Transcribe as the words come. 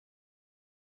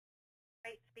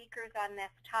great speakers on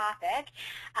this topic.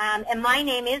 And my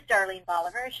name is Darlene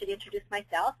Bolivar. I should introduce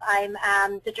myself. I'm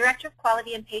the Director of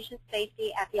Quality and Patient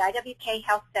Safety at the IWK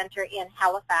Health Center in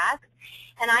Halifax.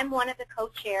 And I'm one of the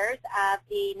co-chairs of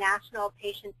the National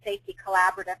Patient Safety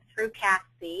Collaborative through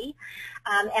CAFC.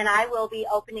 And I will be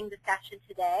opening the session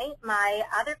today. My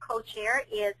other co-chair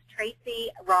is Tracy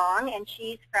Wrong, and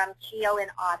she's from CHIO in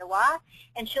Ottawa.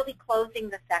 And she'll be closing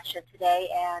the session today.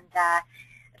 And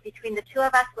between the two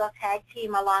of us, we'll tag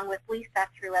team along with Lisa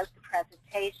throughout the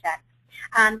presentation.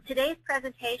 Today's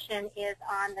presentation is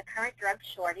on the current drug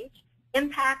shortage,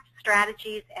 impact,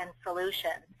 strategies, and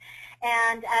solutions.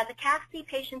 And the CAFC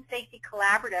Patient Safety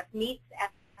Collaborative meets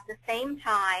at the same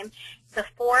time the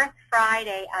fourth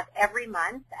Friday of every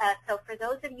month. So for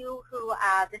those of you who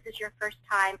this is your first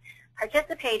time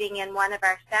participating in one of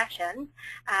our sessions,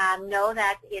 know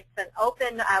that it's an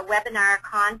open webinar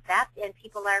concept, and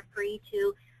people are free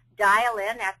to dial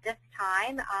in at this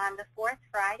time on the fourth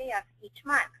Friday of each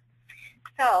month.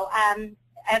 So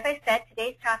as I said,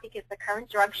 today's topic is the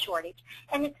current drug shortage,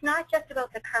 and it's not just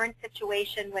about the current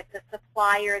situation with the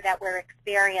supplier that we're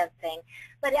experiencing,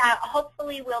 but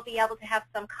hopefully we'll be able to have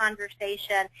some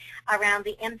conversation around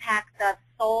the impacts of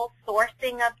sole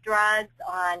sourcing of drugs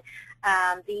on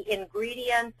the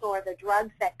ingredients or the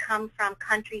drugs that come from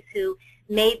countries who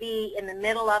may be in the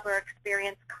middle of or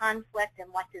experience conflict, and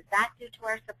what does that do to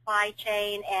our supply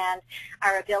chain and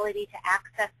our ability to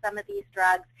access some of these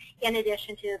drugs, in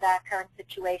addition to the current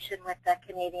situation with the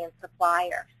Canadian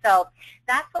supplier. So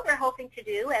that's what we're hoping to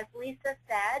do. As Lisa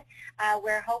said,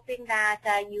 we're hoping that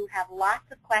you have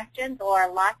lots of questions or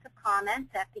lots of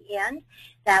comments at the end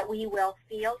that we will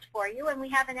field for you. And we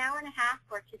have an hour and a half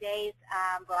for today's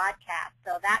broadcast,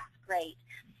 so that's great.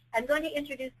 I'm going to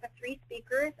introduce the three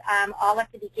speakers all at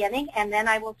the beginning, and then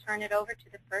I will turn it over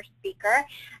to the first speaker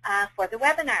for the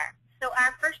webinar. So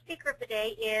our first speaker of the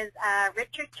day is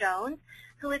Richard Jones,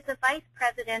 who is the Vice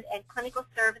President and Clinical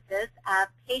Services of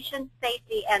Patient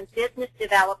Safety and Business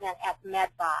Development at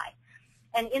Medbuy.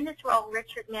 And in this role,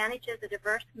 Richard manages a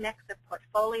diverse mix of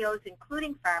portfolios,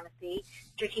 including pharmacy,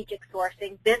 strategic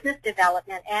sourcing, business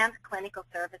development, and clinical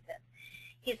services.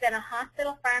 He's been a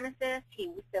hospital pharmacist.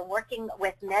 He's been working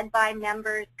with Medbuy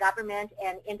members, government,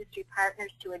 and industry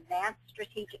partners to advance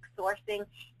strategic sourcing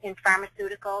in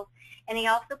pharmaceuticals. And he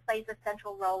also plays a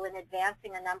central role in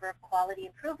advancing a number of quality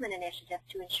improvement initiatives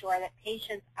to ensure that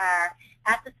patients are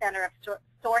at the center of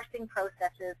sourcing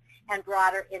processes and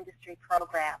broader industry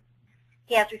programs.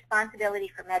 He has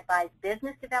responsibility for Medbuy's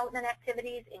business development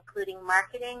activities, including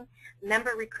marketing,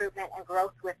 member recruitment, and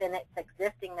growth within its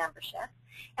existing membership.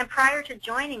 And prior to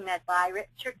joining Medbuy,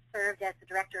 Richard served as the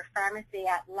Director of Pharmacy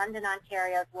at London,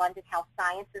 Ontario's London Health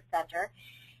Sciences Centre.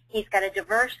 He's got a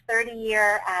diverse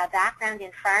 30-year background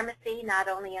in pharmacy, not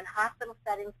only in hospital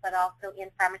settings, but also in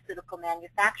pharmaceutical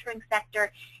manufacturing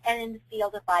sector and in the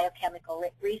field of biochemical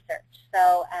research.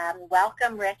 So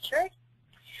welcome, Richard.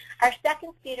 Our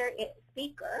second speaker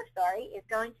is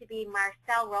going to be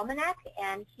Marcel Romanick,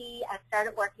 and he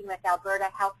started working with Alberta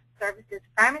Health Services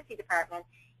Pharmacy Department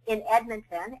in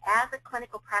Edmonton as a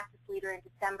clinical practice leader in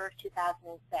December of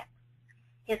 2006.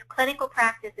 His clinical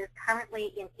practice is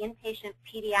currently in inpatient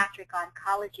pediatric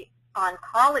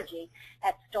oncology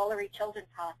at Stollery Children's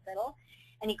Hospital,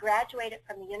 and he graduated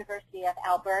from the University of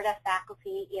Alberta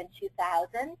faculty in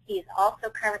 2000. He's also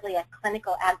currently a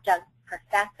clinical adjunct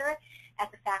professor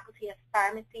at the Faculty of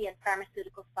Pharmacy and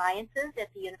Pharmaceutical Sciences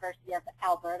at the University of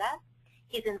Alberta.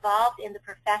 He's involved in the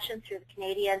profession through the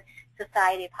Canadian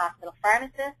Society of Hospital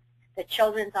Pharmacists, the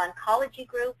Children's Oncology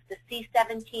Group, the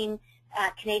C17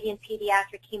 Canadian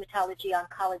Pediatric Hematology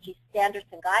Oncology Standards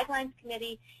and Guidelines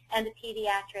Committee, and the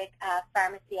Pediatric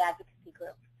Pharmacy Advocacy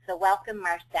Group. So welcome,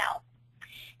 Marcel.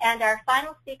 And our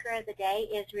final speaker of the day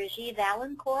is Regis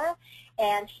Vaillancourt,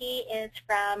 and he's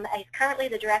currently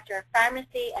the Director of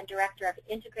Pharmacy and Director of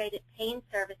Integrated Pain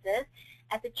Services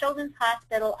at the Children's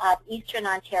Hospital of Eastern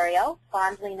Ontario,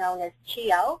 fondly known as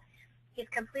CHIO. He's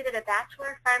completed a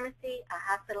Bachelor of Pharmacy, a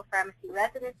Hospital Pharmacy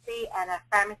Residency, and a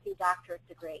Pharmacy Doctorate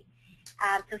degree.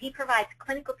 So he provides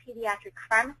clinical pediatric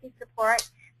pharmacy support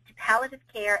to palliative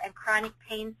care and chronic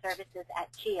pain services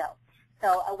at CHIO.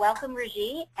 So welcome,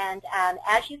 Regis, and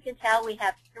as you can tell, we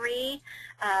have three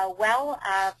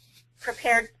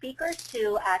well-prepared speakers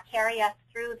to carry us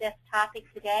through this topic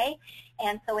today.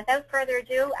 And so without further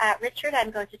ado, Richard, I'm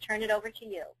going to turn it over to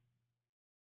you.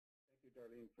 Thank you,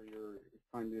 Darlene, for your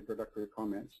kind introductory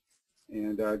comments.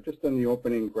 And just on the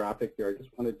opening graphic here, I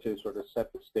just wanted to sort of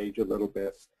set the stage a little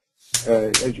bit.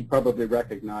 As you probably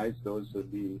recognize, those are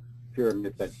the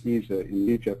pyramids at Giza in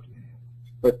Egypt.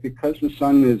 But because the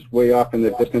sun is way off in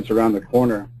the distance around the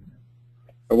corner,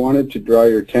 I wanted to draw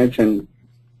your attention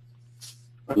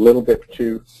a little bit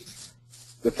to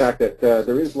the fact that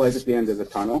there is light at the end of the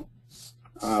tunnel,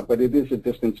 but it is a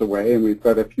distance away, and we've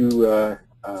got a few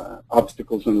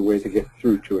obstacles in the way to get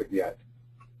through to it yet.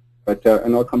 But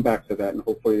and I'll come back to that, and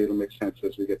hopefully it'll make sense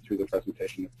as we get through the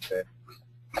presentation of today.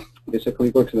 Lisa, can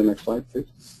we go to the next slide, please?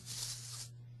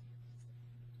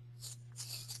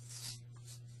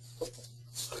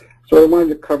 So I wanted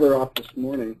to cover off this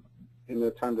morning, in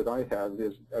the time that I have,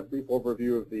 is a brief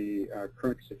overview of the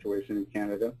current situation in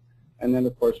Canada, and then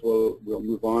of course we'll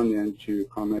move on into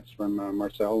comments from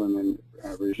Marcel and then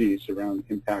Regis around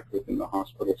impact within the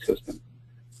hospital system.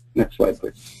 Next slide,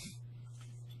 please.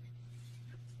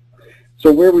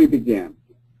 So where we began,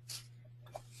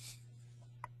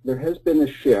 there has been a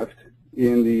shift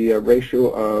in the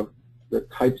ratio of the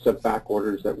types of back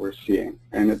orders that we're seeing,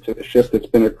 and it's a shift that's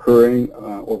been occurring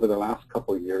over the last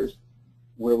couple of years,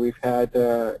 where we've had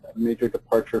a major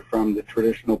departure from the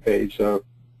traditional base of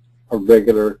a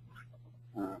regular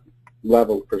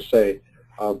level per se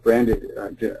of branded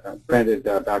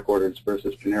back orders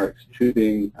versus generics to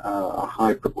being a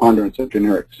high preponderance of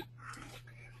generics.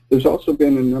 There's also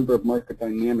been a number of market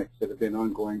dynamics that have been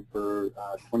ongoing for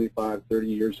 25, 30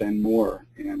 years and more,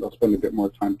 and I'll spend a bit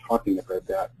more time talking about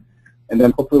that. And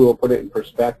then hopefully we'll put it in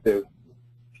perspective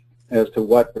as to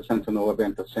what the sentinel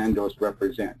event of Sandoz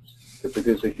represents, because it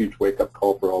is a huge wake-up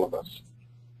call for all of us.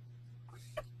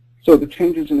 So the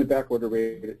changes in the backorder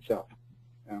rate itself.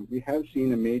 We have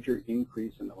seen a major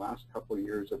increase in the last couple of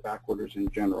years of back orders in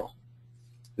general.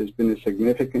 There's been a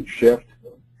significant shift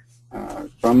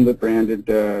from the branded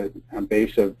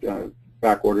base of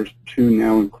back orders to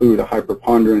now include a high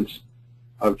preponderance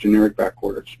of generic back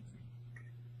orders.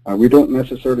 We don't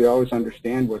necessarily always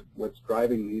understand what's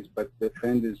driving these, but the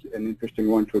trend is an interesting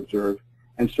one to observe.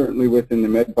 And certainly within the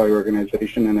Medbuy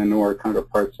organization, and I know our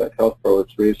counterparts at HealthPro,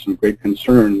 it's raised some great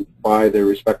concern by their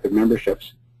respective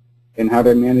memberships in how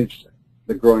to manage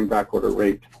the growing backorder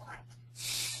rate.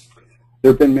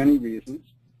 There have been many reasons,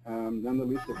 none the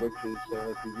least of which is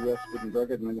the U.S. Food and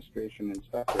Drug Administration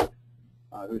inspector,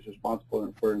 who's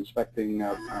responsible for inspecting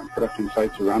production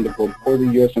sites around the globe for the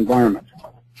U.S. environment,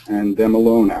 and them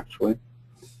alone actually,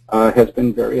 has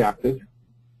been very active.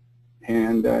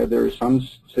 And there is some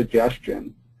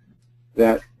suggestion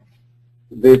that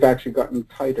they've actually gotten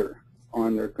tighter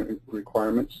on their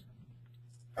requirements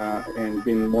and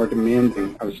being more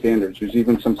demanding of standards. There's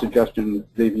even some suggestion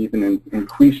they've even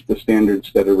increased the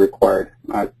standards that are required,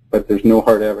 but there's no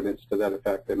hard evidence to that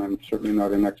effect, and I'm certainly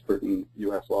not an expert in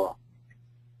U.S. law.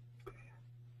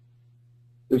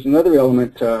 There's another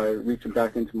element reaching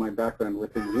back into my background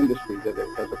within the industry that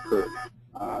has occurred.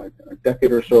 A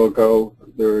decade or so ago,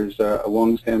 there's a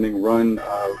long-standing run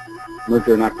of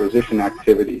merger and acquisition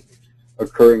activity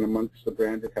occurring amongst the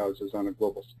branded houses on a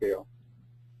global scale.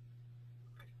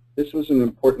 This was an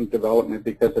important development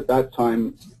because at that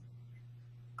time,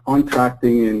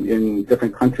 contracting in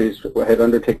different countries had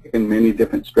undertaken many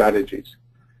different strategies.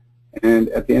 And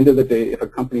at the end of the day, if a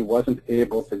company wasn't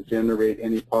able to generate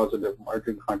any positive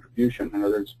margin contribution, in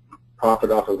other words,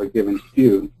 profit off of a given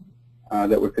SKU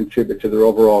that would contribute to their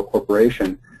overall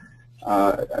corporation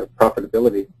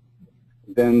profitability,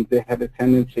 then they had a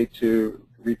tendency to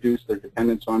reduce their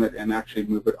dependence on it and actually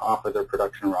move it off of their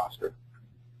production roster.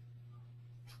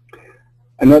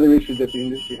 Another issue that the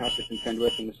industry has to contend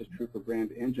with, and this is true for brand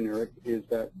and generic, is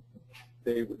that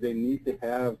they need to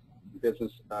have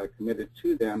business committed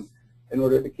to them in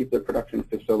order to keep their production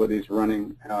facilities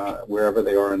running wherever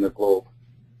they are in the globe.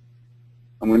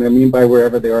 And what I mean by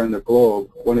wherever they are in the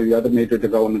globe, one of the other major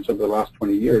developments over the last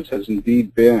 20 years has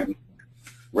indeed been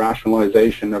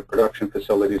rationalization of production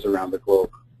facilities around the globe.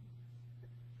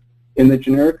 In the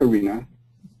generic arena,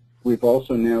 we've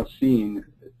also now seen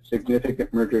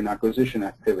significant merger and acquisition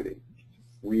activity.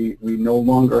 We no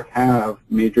longer have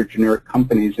major generic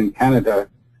companies in Canada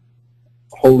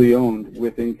wholly owned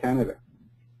within Canada.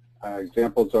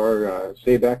 Examples are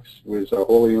Sabex was a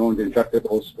wholly owned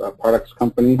injectables products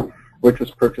company, which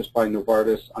was purchased by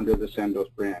Novartis under the Sandoz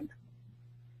brand.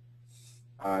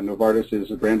 Novartis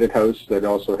is a branded house that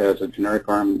also has a generic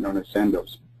arm known as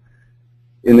Sandoz.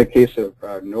 In the case of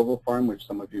Novofarm, which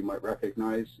some of you might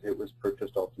recognize, it was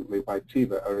purchased ultimately by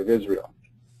Teva out of Israel,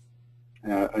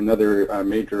 another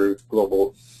major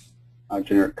global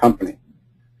generic company.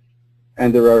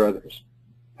 And there are others,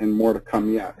 and more to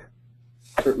come yet.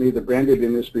 Certainly the branded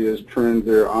industry has turned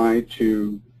their eye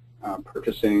to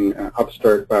purchasing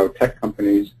upstart biotech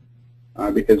companies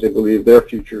because they believe their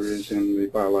future is in the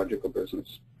biological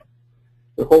business.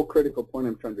 The whole critical point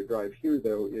I'm trying to drive here,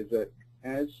 though, is that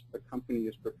as the company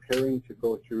is preparing to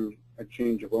go through a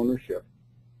change of ownership,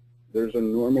 there's a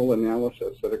normal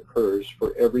analysis that occurs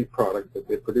for every product that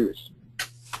they produce.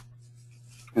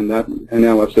 And that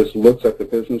analysis looks at the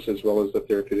business as well as the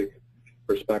therapeutic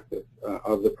perspective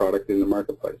of the product in the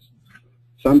marketplace.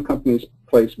 Some companies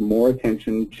place more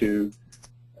attention to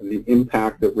the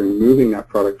impact of removing that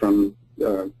product from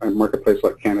a marketplace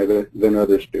like Canada than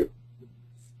others do.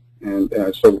 And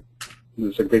so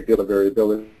there's a great deal of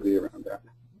variability around that.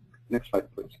 Next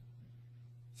slide, please.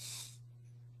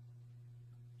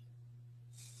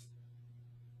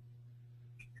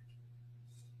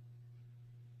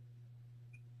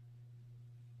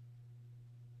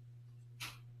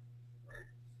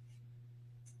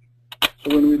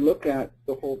 So when we look at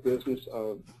the whole business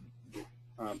of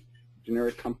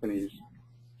generic companies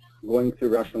going through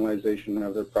rationalization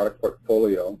of their product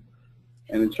portfolio,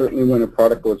 and certainly when a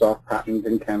product goes off patent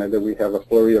in Canada, we have a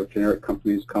flurry of generic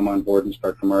companies come on board and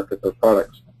start to market their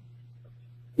products.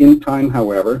 In time,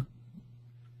 however,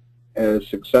 as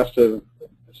successive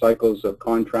cycles of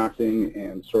contracting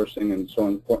and sourcing and so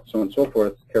on and so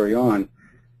forth carry on,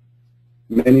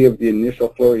 many of the initial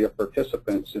flurry of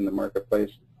participants in the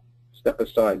marketplace step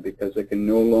aside because they can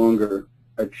no longer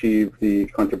achieve the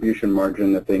contribution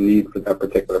margin that they need for that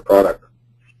particular product.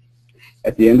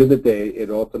 At the end of the day,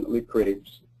 it ultimately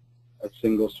creates a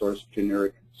single source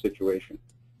generic situation.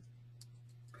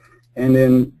 And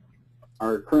in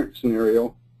our current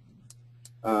scenario,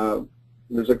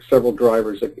 there's like several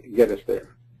drivers that get us there.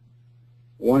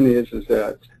 One is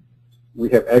that we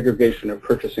have aggregation of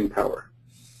purchasing power.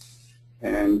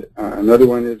 And another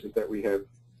one is that we have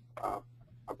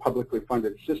a publicly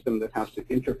funded system that has to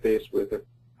interface with a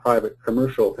private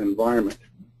commercial environment.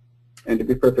 And to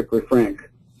be perfectly frank,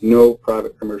 no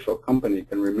private commercial company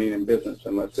can remain in business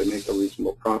unless they make a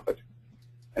reasonable profit.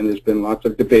 And there's been lots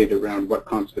of debate around what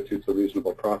constitutes a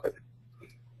reasonable profit.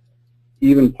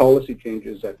 Even policy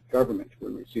changes at government,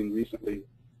 when we've seen recently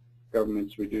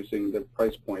governments reducing the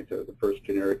price point of the first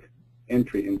generic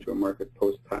entry into a market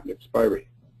post-patent expiry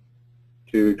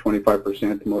to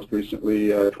 25%, most recently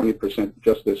 20%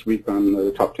 just this week on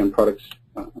the top 10 products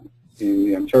in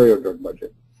the Ontario drug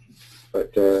budget,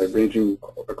 but ranging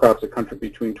across the country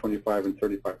between 25 and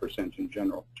 35% in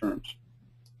general terms.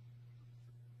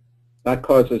 That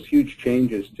causes huge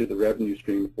changes to the revenue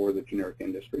stream for the generic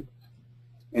industry,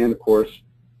 and of course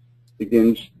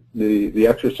begins the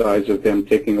exercise of them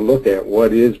taking a look at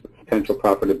what is the potential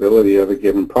profitability of a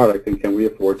given product and can we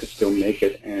afford to still make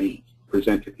it and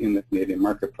present it in the Canadian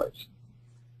marketplace.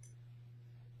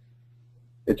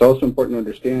 It's also important to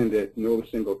understand that no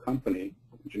single company,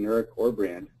 generic or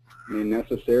brand, may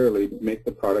necessarily make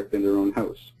the product in their own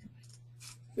house.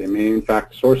 They may in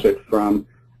fact source it from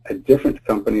a different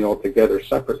company altogether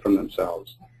separate from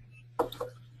themselves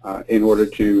in order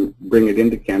to bring it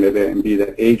into Canada and be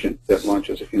that agent that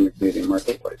launches it in the Canadian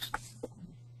marketplace.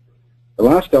 The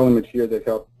last element here that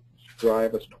helps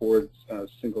drive us towards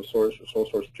single source or sole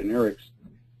source generics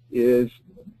is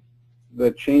the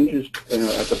changes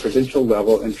at the provincial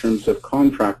level in terms of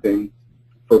contracting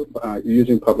for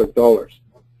using public dollars.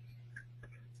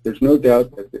 There's no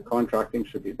doubt that the contracting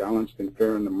should be balanced and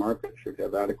fair in the market, should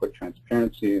have adequate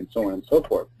transparency and so on and so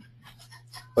forth.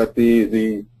 But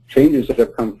the changes that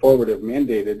have come forward have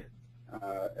mandated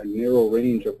a narrow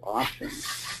range of options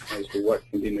as to what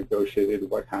can be negotiated,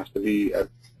 what has to be a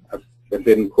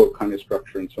bid and quote kind of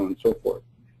structure, and so on and so forth.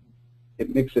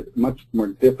 It makes it much more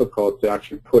difficult to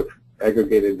actually put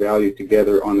aggregated value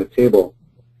together on the table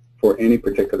for any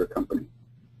particular company.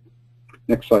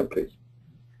 Next slide, please.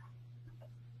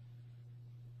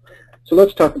 So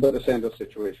let's talk about the Sandoz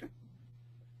situation.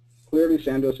 Clearly,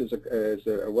 Sandoz is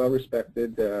a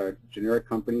well-respected generic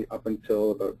company up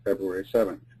until about February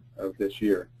 7th of this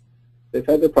year. They've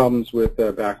had their problems with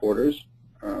back orders,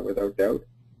 without doubt,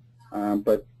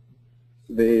 but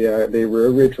they were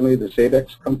originally the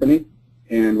Sadex company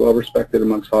and well-respected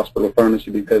amongst hospital pharmacy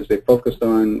because they focused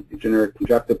on generic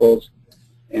injectables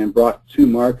and brought to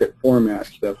market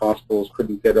formats that hospitals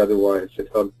couldn't get otherwise. It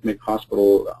helped make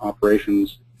hospital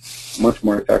operations much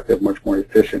more effective, much more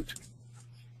efficient,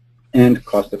 and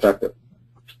cost-effective.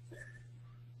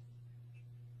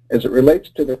 As it relates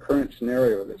to the current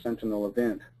scenario, the Sentinel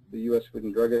event, the U.S. Food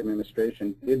and Drug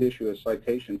Administration did issue a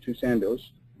citation to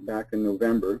Sandoz back in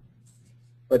November,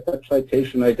 but that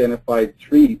citation identified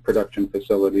 3 production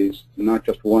facilities, not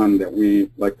just one that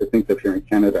we like to think of here in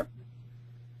Canada.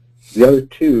 The other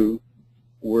 2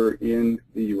 were in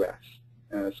the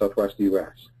U.S., southwest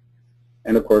U.S.,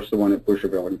 and of course the one at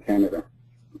Boucherville in Canada.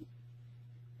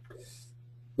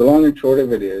 The long and short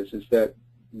of it is that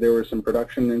there were some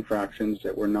production infractions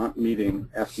that were not meeting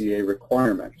FDA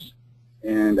requirements.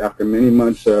 And after many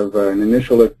months of an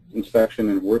initial inspection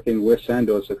and working with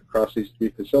Sandoz across these 3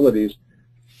 facilities,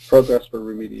 progress for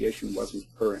remediation wasn't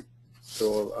occurring.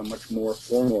 So a much more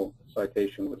formal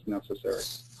citation was necessary.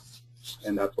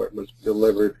 And that's what was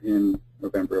delivered in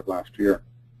November of last year.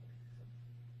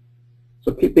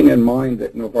 So keeping in mind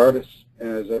that Novartis,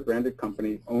 as a branded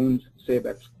company, owns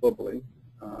Savex globally,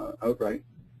 outright,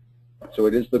 so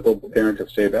it is the global parent of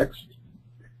Savex,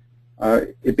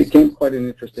 it became quite an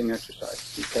interesting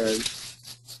exercise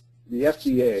because the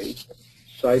FDA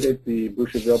cited the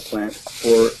Boucherville plant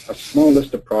for a small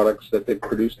list of products that they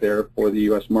produced there for the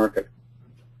U.S. market.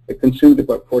 It consumed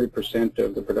about 40%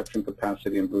 of the production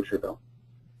capacity in Boucherville.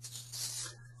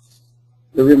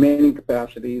 The remaining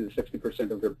capacity, the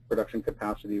 60% of their production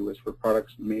capacity, was for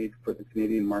products made for the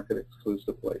Canadian market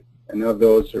exclusively. And of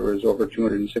those, there was over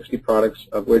 260 products,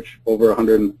 of which over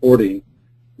 140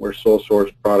 were sole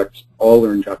source products. All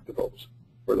are injectables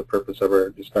for the purpose of our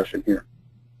discussion here.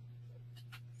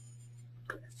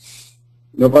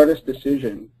 Novartis'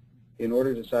 decision, in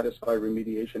order to satisfy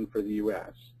remediation for the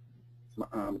U.S.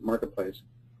 Marketplace,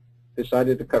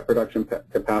 decided to cut production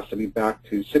capacity back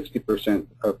to 60%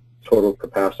 of total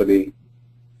capacity,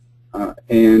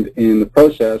 and in the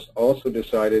process also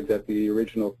decided that the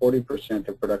original 40%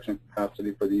 of production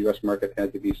capacity for the U.S. market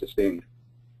had to be sustained.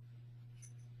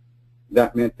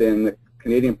 That meant then the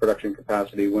Canadian production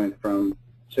capacity went from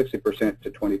 60%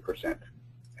 to 20%.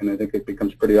 And I think it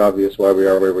becomes pretty obvious why we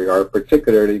are where we are,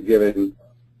 particularly given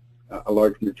a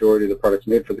large majority of the products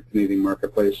made for the Canadian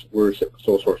marketplace were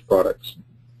sole source products.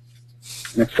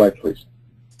 Next slide, please.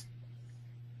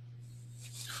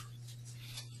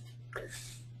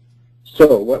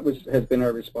 So what has been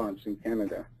our response in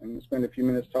Canada? I'm going to spend a few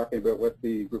minutes talking about what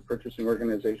the group purchasing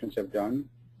organizations have done,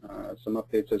 some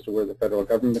updates as to where the federal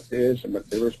government is and what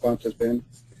their response has been,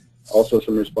 also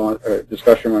some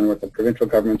discussion on what the provincial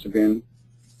governments have been,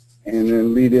 and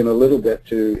then lead in a little bit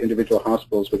to individual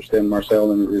hospitals, which then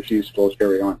Marcel and Regis will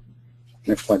carry on.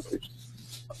 Next slide, please.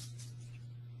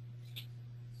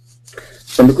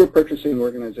 From a group purchasing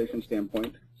organization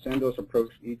standpoint, Sandoz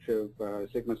approached each of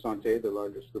Sigma Santé, the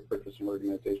largest group purchasing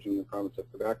organization in the province of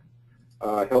Quebec,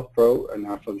 Health Pro, a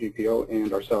national GPO,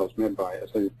 and ourselves, Medbuy,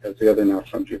 as the other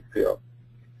national GPO.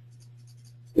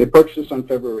 They approached us on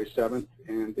February 7th,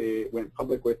 and they went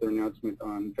public with their announcement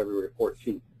on February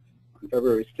 14th. On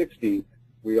February 16th,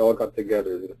 we all got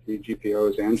together, the 3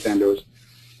 GPOs and Sandoz,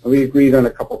 and we agreed on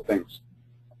a couple of things.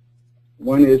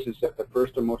 One is that the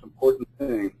first and most important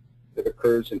thing that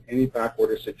occurs in any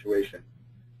backorder situation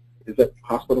is that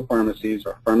hospital pharmacies,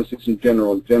 or pharmacies in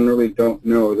general, generally don't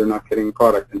know they're not getting a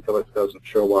product until it doesn't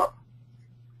show up.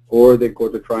 Or they go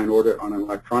to try and order it on an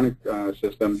electronic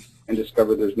system and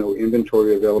discover there's no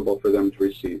inventory available for them to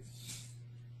receive.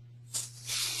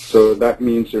 So that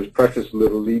means there's precious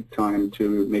little lead time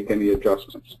to make any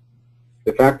adjustments.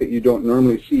 The fact that you don't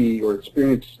normally see or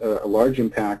experience a large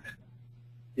impact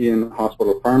in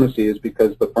hospital pharmacy is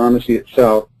because the pharmacy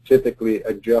itself typically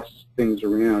adjusts things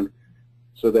around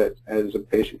so that as a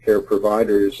patient care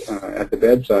providers at the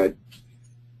bedside,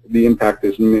 the impact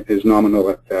is nominal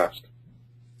at best.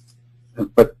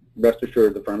 But rest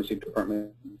assured, the pharmacy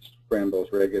department scrambles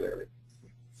regularly.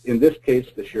 In this case,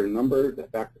 the sheer number, the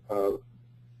fact of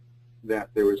that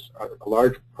there was a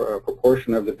large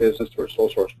proportion of the business were sole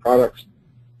source products,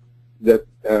 that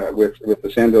with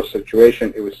the Sandoz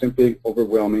situation, it was simply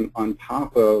overwhelming on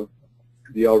top of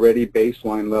the already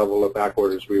baseline level of back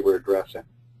orders we were addressing.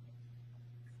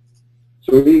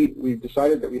 So we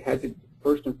decided that we had to,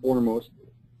 first and foremost,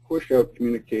 push out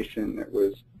communication that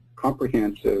was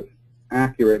comprehensive,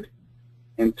 accurate,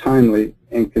 and timely,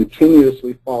 and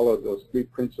continuously follow those 3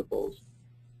 principles.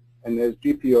 And as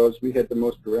GPOs, we had the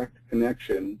most direct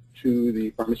connection to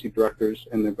the pharmacy directors,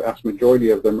 and the vast majority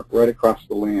of them right across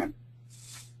the land.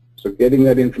 So getting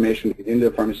that information into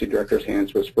the pharmacy directors'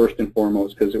 hands was first and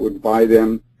foremost, because it would buy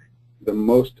them the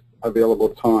most available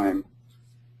time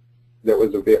that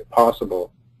was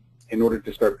possible in order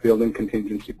to start building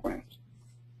contingency plans.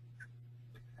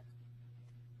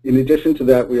 In addition to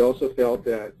that, we also felt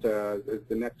that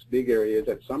the next big area is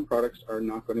that some products are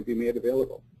not going to be made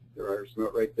available. There are some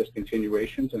outright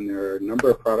discontinuations, and there are a number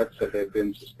of products that have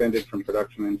been suspended from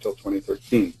production until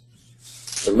 2013.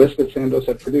 The list that Sandoz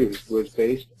had produced was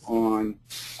based on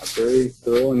a very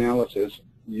thorough analysis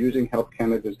using Health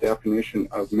Canada's definition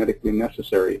of medically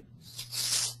necessary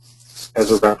as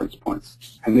a reference point.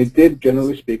 And they did,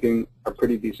 generally speaking, a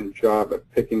pretty decent job at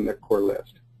picking the core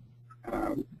list.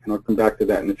 And I'll come back to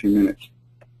that in a few minutes.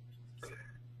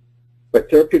 But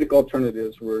therapeutic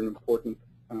alternatives were an important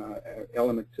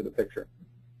element to the picture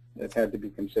that had to be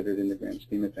considered in the grand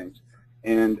scheme of things.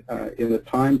 And in the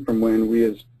time from when we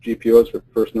as GPOs were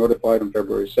first notified on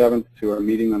February 7th to our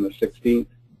meeting on the 16th,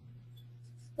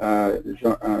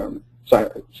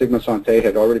 Sigma Santé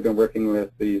had already been working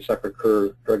with the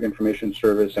Sacré-Cœur Drug Information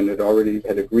Service and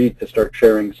had agreed to start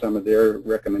sharing some of their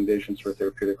recommendations for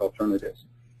therapeutic alternatives.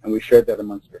 And we shared that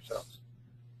amongst ourselves.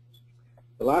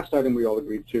 The last item we all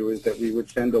agreed to is that we would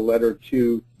send a letter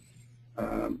to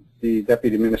the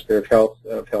Deputy Minister of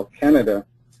Health Canada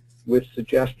with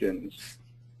suggestions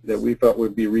that we thought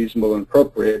would be reasonable and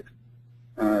appropriate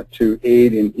to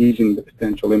aid in easing the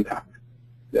potential impact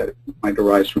that might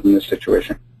arise from this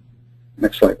situation.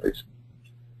 Next slide, please.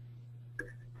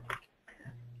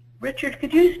 Richard,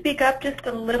 could you speak up just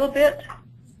a little bit?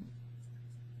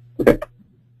 Okay.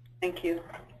 Thank you.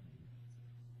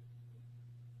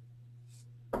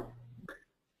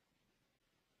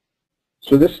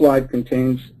 So this slide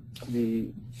contains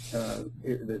the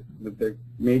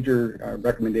major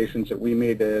recommendations that we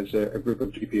made as a group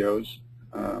of GPOs.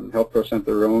 Health Pro sent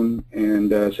their own,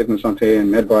 and Sigma Santé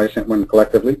and Medbuy sent one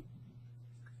collectively.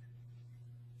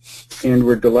 And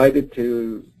we're delighted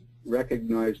to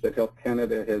recognize that Health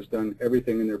Canada has done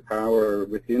everything in their power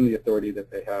within the authority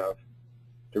that they have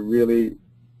to really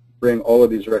bring all of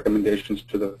these recommendations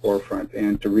to the forefront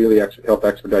and to really help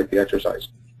expedite the exercise.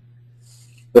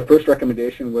 The first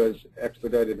recommendation was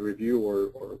expedited review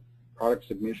or product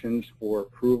submissions for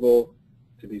approval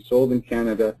to be sold in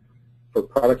Canada for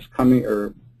products coming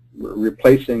or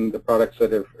replacing the products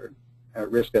that are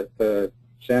at risk at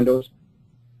Sandoz,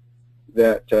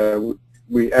 that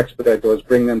we expedite those,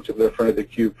 bring them to the front of the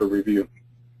queue for review.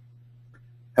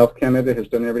 Health Canada has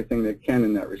done everything they can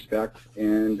in that respect,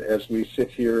 and as we sit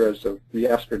here as of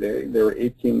yesterday, there were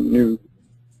 18 new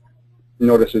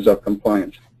notices of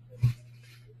compliance.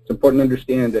 It's important to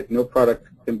understand that no product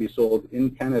can be sold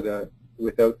in Canada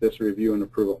without this review and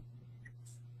approval.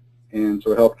 And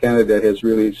so Health Canada has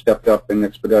really stepped up and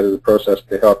expedited the process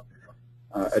to help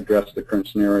address the current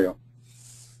scenario.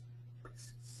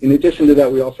 In addition to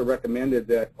that, we also recommended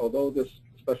that although this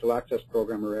Special Access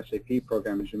Program, or SAP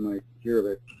program, as you might hear of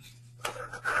it,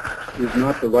 is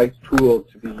not the right tool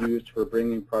to be used for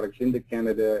bringing products into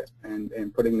Canada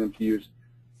and putting them to use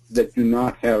that do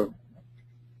not have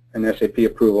an SAP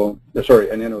approval, an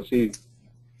NOC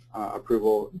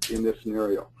approval in this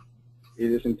scenario.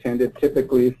 It is intended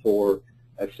typically for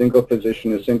a single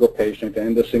physician, a single patient,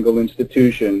 and a single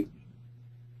institution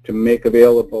to make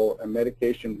available a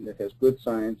medication that has good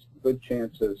science, good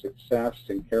chance of success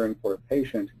in caring for a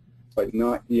patient, but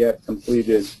not yet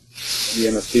completed the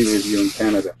NOC review in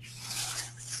Canada.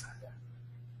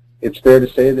 It's fair to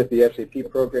say that the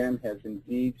SAP program has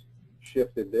indeed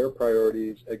shifted their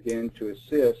priorities again to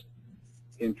assist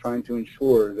in trying to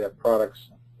ensure that products,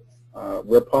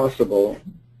 where possible,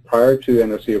 prior to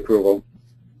NOC approval,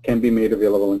 can be made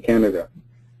available in Canada.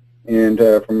 And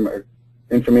from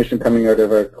information coming out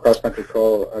of a cross-country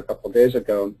call a couple of days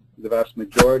ago, the vast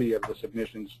majority of the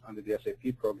submissions under the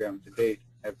SAP program to date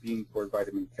have been for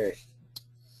vitamin K.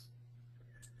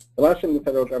 The last thing the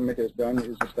federal government has done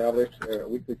is establish a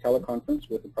weekly teleconference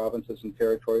with the provinces and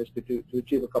territories to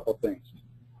achieve a couple of things.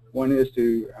 One is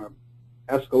to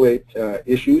escalate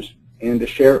issues and to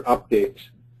share updates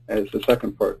as the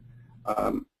second part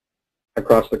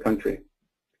across the country.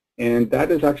 And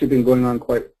that has actually been going on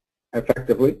quite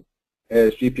effectively.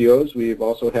 As GPOs, we've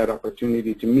also had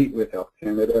opportunity to meet with Health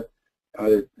Canada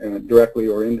either directly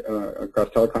or across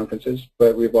teleconferences,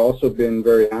 but we've also been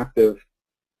very active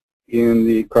in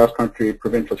the cross-country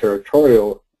provincial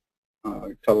territorial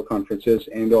teleconferences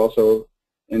and also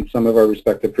in some of our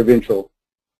respective provincial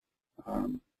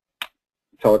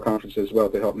teleconferences as well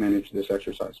to help manage this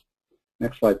exercise.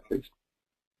 Next slide, please.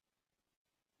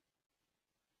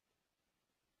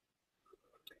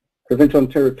 Provincial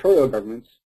and territorial governments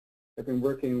have been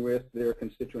working with their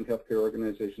constituent healthcare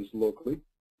organizations locally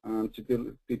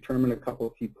to determine a couple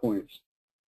of key points.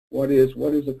 What is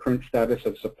the current status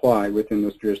of supply within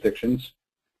those jurisdictions?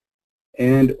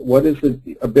 And what is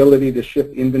the ability to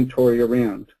shift inventory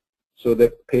around so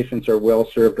that patients are well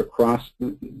served across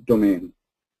the domain?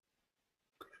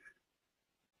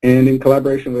 And in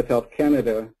collaboration with Health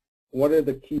Canada, what are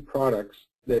the key products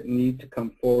that need to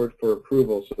come forward for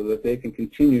approval so that they can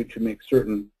continue to make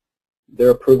certain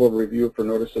their approval review for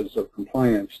notices of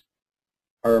compliance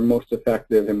are most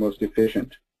effective and most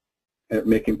efficient at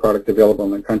making product available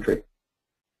in the country.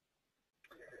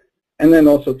 And then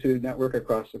also to network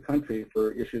across the country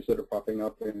for issues that are popping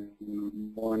up in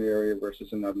one area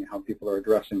versus another and how people are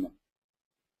addressing them.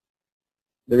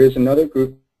 There is another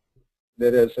group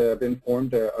that has been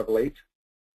formed of late,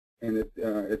 and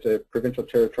it's a provincial,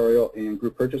 territorial, and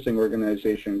group purchasing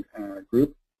organization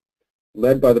group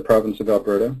led by the province of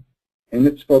Alberta, and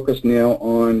it's focused now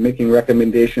on making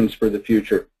recommendations for the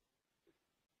future.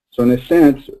 So in a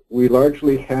sense, we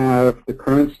largely have the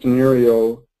current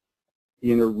scenario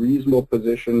in a reasonable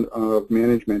position of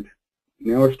management.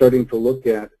 Now we're starting to look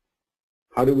at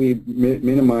how do we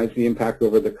minimize the impact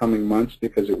over the coming months,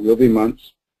 because it will be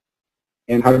months,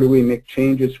 and how do we make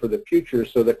changes for the future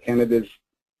so that Canada's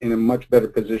in a much better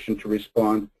position to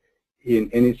respond in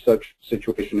any such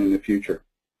situation in the future.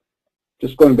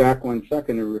 Just going back 1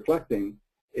 second and reflecting,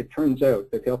 it turns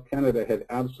out that Health Canada had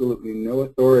absolutely no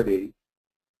authority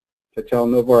to tell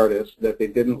Novartis that they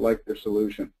didn't like their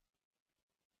solution.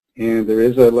 And there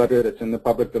is a letter that's in the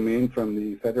public domain from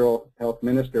the federal health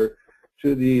minister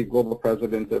to the global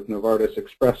president of Novartis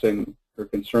expressing her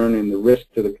concern in the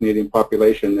risk to the Canadian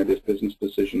population that his business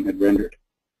decision had rendered.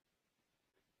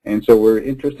 And so we're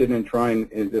interested in trying,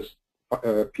 in this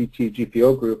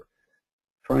PT-GPO group,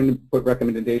 trying to put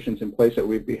recommendations in place that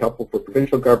would be helpful for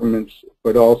provincial governments,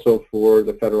 but also for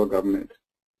the federal government.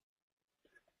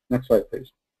 Next slide,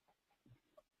 please.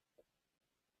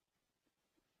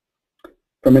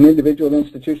 From an individual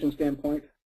institution standpoint,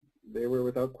 they were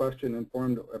without question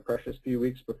informed a precious few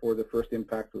weeks before the first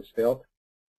impact was felt.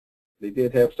 They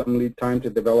did have some lead time to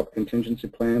develop contingency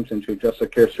plans and to adjust their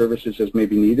care services as may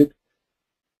be needed.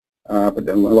 But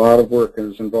a lot of work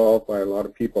is involved by a lot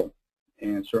of people.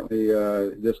 And certainly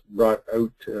this brought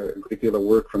out a great deal of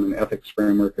work from an ethics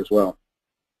framework as well.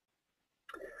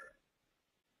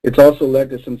 It's also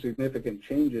led to some significant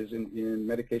changes in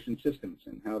medication systems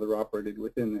and how they're operated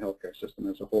within the healthcare system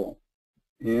as a whole.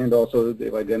 And also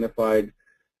they've identified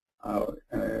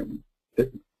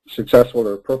successful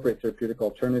or appropriate therapeutic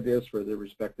alternatives for their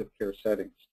respective care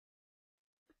settings.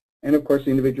 And of course,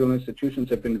 the individual institutions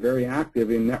have been very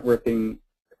active in networking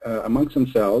amongst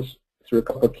themselves through a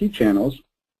couple of key channels.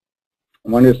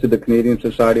 One is to the Canadian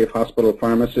Society of Hospital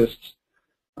Pharmacists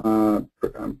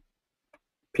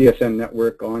PSN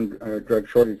network on drug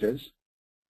shortages.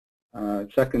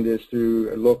 Second is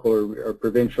through local or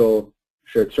provincial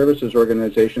shared services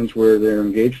organizations where they're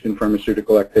engaged in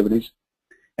pharmaceutical activities,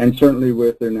 and certainly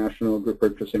with their national group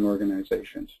purchasing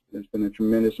organizations. There's been a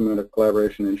tremendous amount of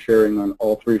collaboration and sharing on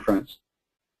all three fronts.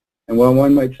 And while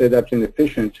one might say that's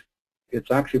inefficient,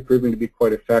 it's actually proving to be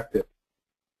quite effective.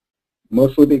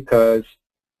 Mostly because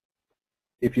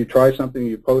if you try something,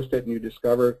 you post it, and you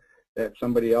discover that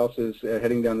somebody else is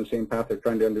heading down the same path, they're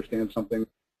trying to understand something,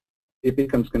 it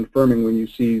becomes confirming when you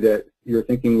see that your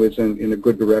thinking was in a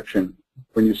good direction,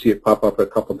 when you see it pop up a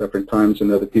couple different times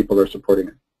and other people are supporting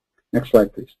it. Next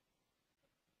slide, please.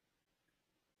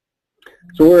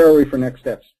 So where are we for next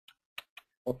steps?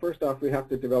 Well, first off, we have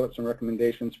to develop some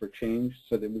recommendations for change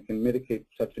so that we can mitigate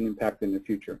such an impact in the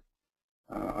future.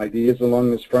 Ideas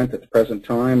along this front at the present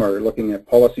time are looking at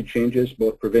policy changes,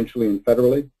 both provincially and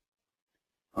federally,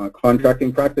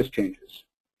 contracting practice changes,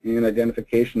 and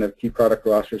identification of key product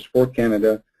rosters for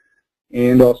Canada,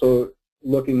 and also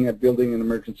looking at building an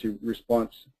emergency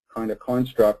response kind of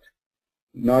construct,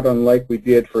 not unlike we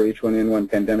did for H1N1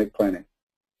 pandemic planning.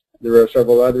 There are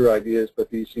several other ideas,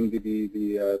 but these seem to be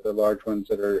the large ones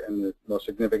that are and the most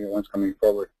significant ones coming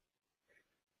forward.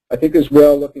 I think as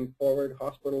well, looking forward,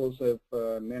 hospitals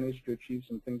have managed to achieve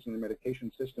some things in the medication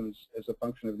systems as a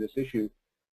function of this issue,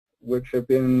 which have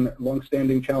been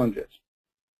long-standing challenges.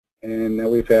 And now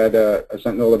we've had a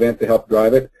Sentinel event to help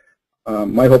drive it.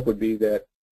 My hope would be that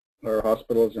our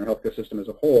hospitals and our healthcare system as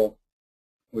a whole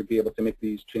would be able to make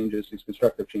these changes, these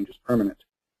constructive changes, permanent.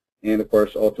 And of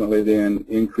course, ultimately then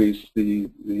increase the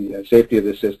safety of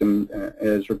the system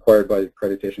as required by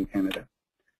Accreditation Canada.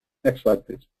 Next slide,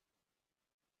 please.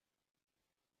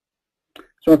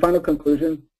 So in final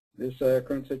conclusion, this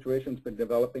current situation has been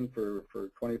developing for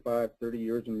 25, 30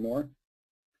 years and more.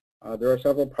 There are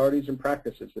several parties and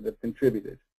practices that have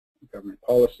contributed. Government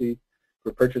policy,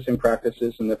 for purchasing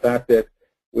practices, and the fact that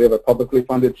we have a publicly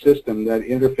funded system that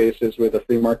interfaces with a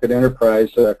free market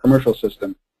enterprise commercial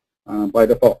system by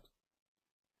default.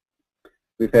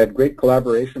 We've had great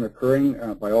collaboration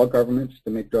occurring by all governments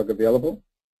to make drug available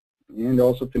and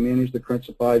also to manage the current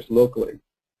supplies locally.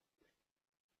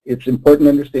 It's important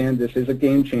to understand this is a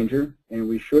game changer, and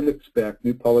we should expect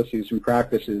new policies and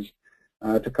practices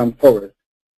to come forward,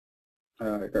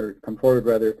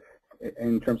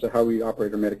 in terms of how we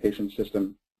operate our medication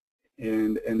system.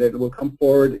 And that it will come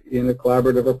forward in a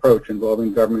collaborative approach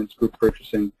involving governments, group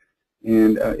purchasing,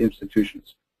 and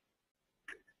institutions.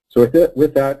 So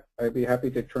with that, I'd be happy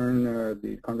to turn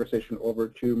the conversation over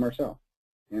to Marcel.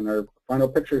 And our final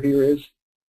picture here is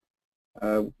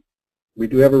we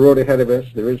do have a road ahead of us.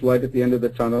 There is light at the end of the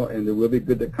tunnel, and there will be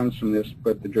good that comes from this,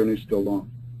 but the journey is still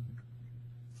long.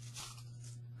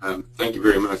 Thank you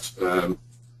very much.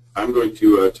 I'm going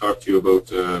to talk to you about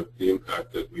the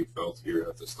impact that we felt here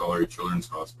at the Stollery Children's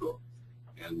Hospital.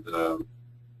 And I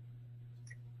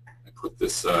put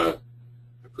this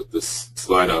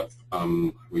slide up.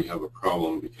 We have a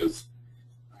problem because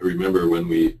I remember when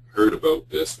we heard about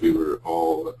this, we were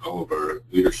all of our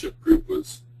leadership group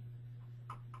was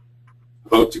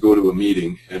about to go to a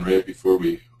meeting, and right before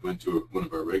we went to one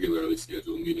of our regularly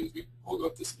scheduled meetings, we all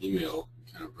got this email.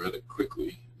 We kind of read it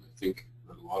quickly. I think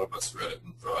that a lot of us read it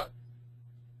and thought,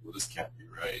 well, this can't be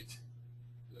right.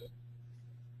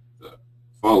 The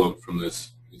fallout from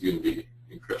this is going to be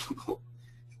incredible.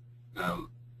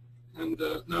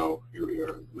 Now here we are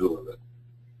in the middle of it.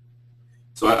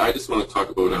 So I just want to talk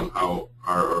about how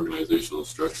our organizational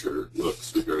structure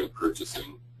looks regarding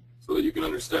purchasing so that you can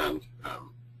understand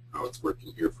how it's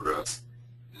working here for us.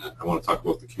 And I want to talk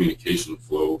about the communication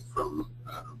flow from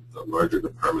the larger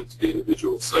department to the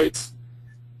individual sites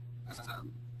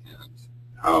and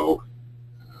how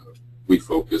we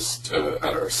focused at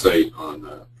our site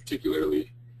on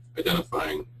particularly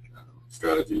identifying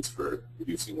strategies for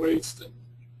reducing waste and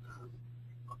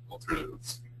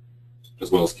alternatives,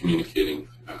 as well as communicating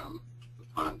the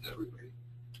plan to everybody.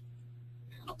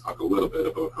 And I'll talk a little bit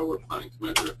about how we're planning to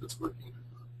measure if it's working or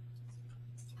not.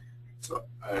 So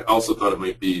I also thought it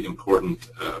might be important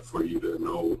for you to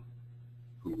know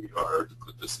who we are, to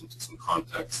put this into some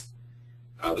context.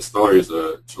 The Stollery is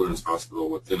a children's hospital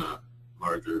within a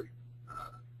larger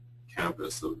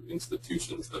campus of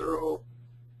institutions that are all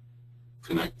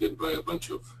connected by a bunch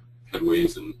of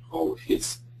headways and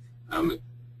hallways.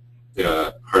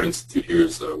 The Heart Institute here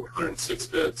is 106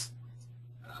 beds.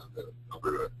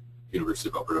 The University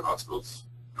of Alberta Hospital is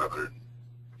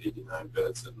 589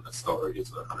 beds, and the Stollery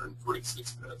is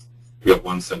 146 beds. We have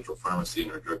one central pharmacy,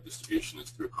 and our drug distribution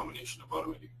is through a combination of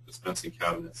automated dispensing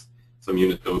cabinets, some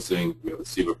unit dosing, we have a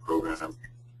SEVA program,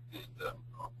 and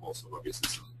also obviously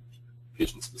some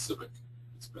patient-specific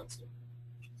dispensing.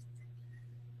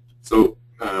 So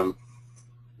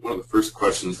one of the first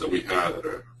questions that we had at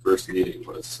our first meeting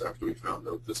was, after we found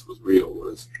out this was real,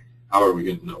 was how are we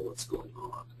going to know what's going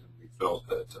on? And we felt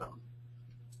that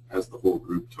as the whole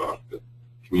group talked, that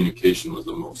communication was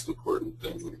the most important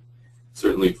thing.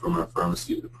 Certainly from our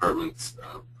pharmacy department's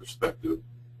perspective,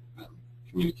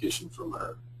 communication from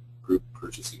our group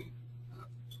purchasing,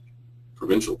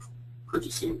 provincial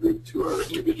purchasing group to our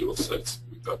individual sites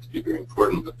we thought to be very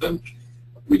important, but then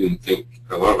we didn't think,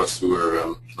 a lot of us who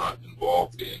are not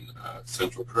involved in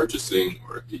central purchasing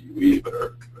or DUE, but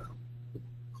are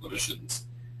clinicians,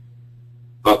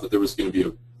 thought that there was going to be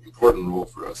an important role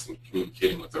for us in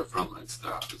communicating with our frontline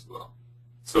staff as well.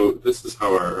 So this is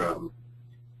how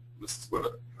this is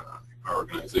what our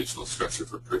organizational structure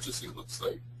for purchasing looks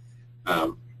like,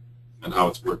 and how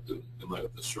it's worked in light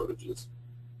of the shortages.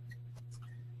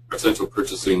 Our central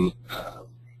purchasing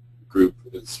group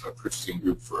is a purchasing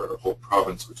group for our whole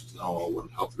province, which is now all one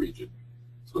health region.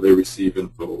 So they receive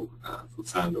info from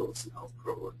Sandoz and Health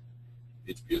Pro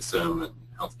and HBSM and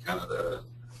Health Canada, and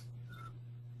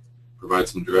provide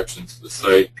some directions to the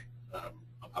site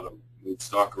on how to move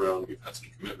stock around. We've had some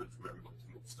commitment from everyone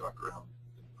to move stock around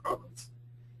in the province.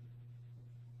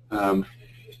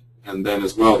 And then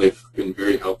as well, they've been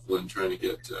very helpful in trying to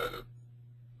get,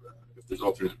 if there's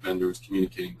alternate vendors,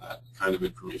 communicating that kind of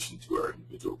information to our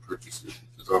individual purchasers,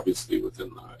 because obviously within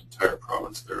the entire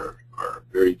province there are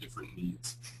very different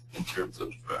needs in terms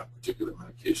of particular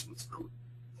medications, from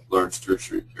large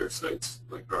tertiary care sites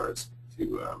like ours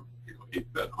to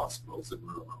 8-bed hospitals in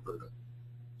rural Alberta.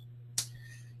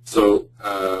 So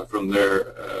from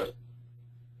there,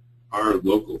 our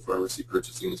local pharmacy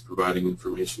purchasing is providing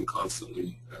information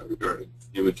constantly regarding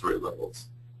inventory levels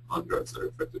on drugs that are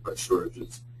affected by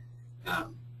shortages,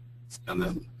 and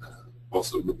then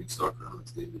also moving stock around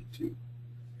as needed too.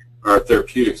 Our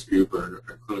therapeutics group, our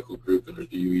clinical group, and our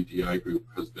DUE-DI group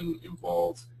has been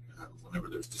involved whenever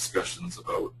there's discussions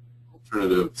about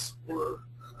alternatives or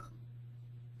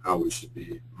how we should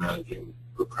be managing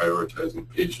or prioritizing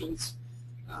patients,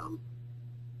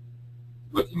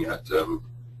 looking at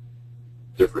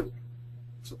different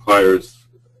suppliers.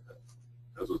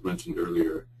 As was mentioned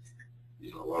earlier,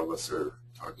 a lot of us are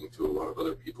talking to a lot of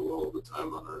other people all the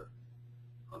time on our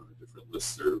different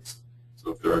listservs.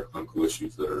 So if there are clinical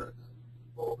issues that are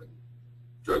involving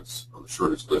drugs on the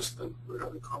shortage list, then we're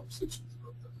having conversations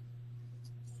about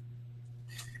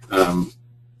that.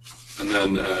 And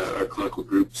then our clinical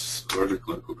groups, larger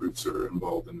clinical groups, are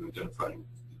involved in identifying,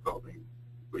 developing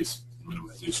waste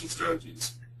minimization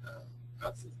strategies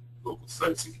at the local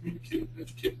sites and communicating and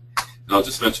educating. And I'll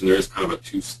just mention there is kind of a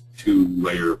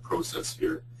two-layer process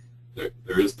here.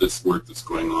 There is this work that's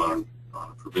going on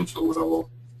on a provincial level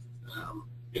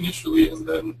initially, and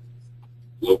then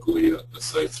locally at the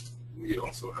site we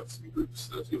also have some groups,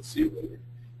 as you'll see later.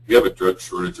 We have a drug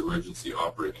shortage emergency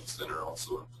operating center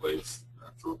also in place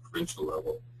from a provincial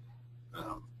level.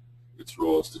 Its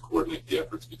role is to coordinate the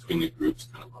efforts between the groups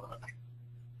kind of on an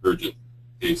urgent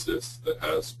basis that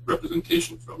has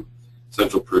representation from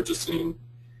central purchasing,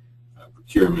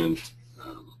 procurement,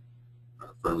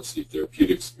 our pharmacy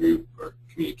therapeutics group, our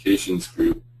communications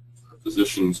group, our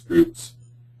physicians groups,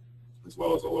 as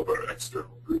well as all of our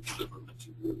external groups that were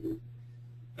mentioned earlier.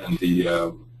 And the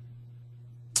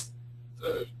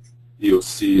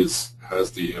EOC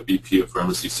has the VP of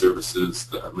Pharmacy Services,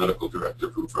 the medical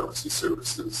director from Pharmacy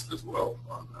Services as well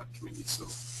on that committee, so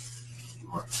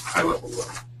more high-level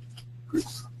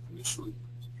groups initially.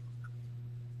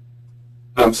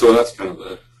 So that's kind of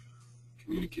the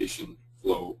communication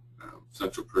flow.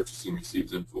 Central purchasing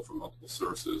receives info from multiple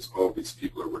sources. All of these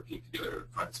people are working together to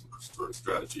find some sort of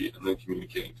strategy and then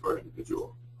communicating to our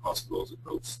individual hospitals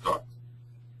about stock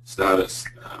status,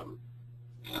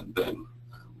 and then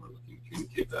we're looking to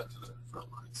communicate that to the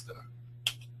frontline staff.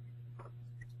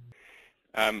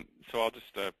 So I'll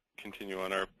just continue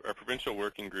on our provincial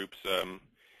working groups.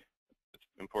 It's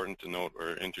important to note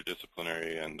we're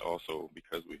interdisciplinary, and also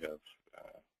because we have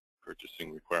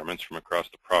purchasing requirements from across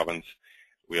the province,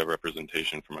 we have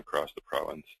representation from across the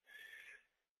province.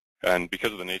 And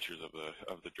because of the natures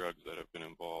of the drugs that have been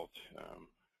involved,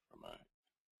 from a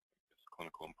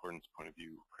clinical importance point of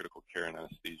view, critical care and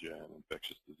anesthesia and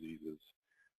infectious diseases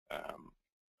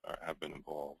have been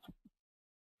involved.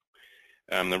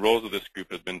 The roles of this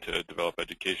group has been to develop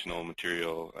educational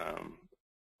material,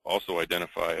 also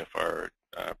identify if our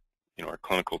our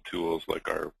clinical tools like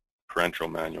our parenteral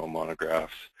manual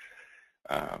monographs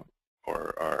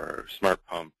or our smart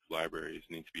pump libraries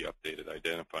need to be updated,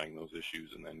 identifying those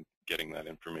issues and then getting that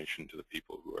information to the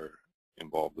people who are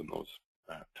involved in those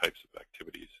types of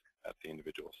activities at the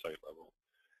individual site level.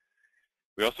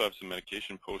 We also have some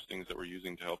medication postings that we're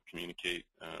using to help communicate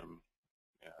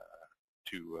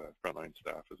to frontline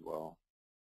staff as well.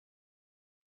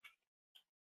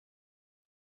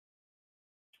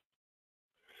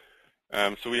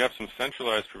 So we have some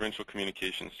centralized provincial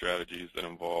communication strategies that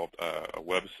involve a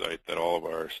website that all of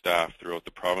our staff throughout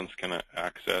the province can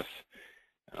access,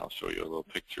 and I'll show you a little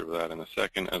picture of that in a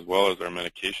second, as well as our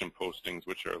medication postings,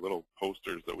 which are little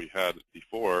posters that we had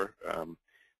before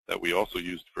that we also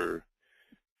used for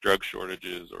drug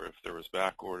shortages, or if there was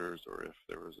back orders, or if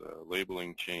there was a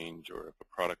labeling change, or if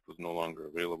a product was no longer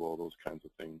available, those kinds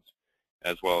of things.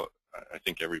 As well, I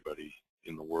think everybody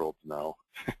in the world now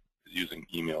using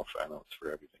email fan-outs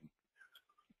for everything.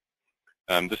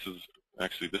 This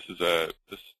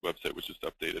website was just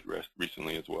updated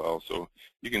recently as well. So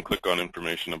you can click on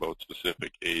information about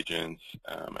specific agents,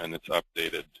 and it's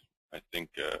updated, I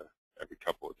think, every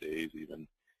couple of days even.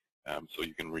 So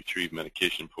you can retrieve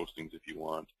medication postings if you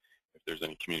want. If there's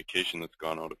any communication that's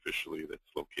gone out officially,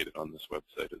 that's located on this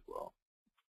website as well.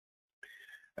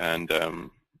 And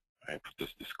I put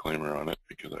this disclaimer on it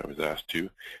because I was asked to.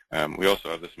 We also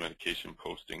have this medication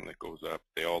posting that goes up.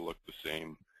 They all look the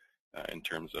same in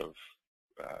terms of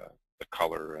the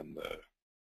color and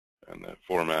the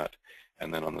format.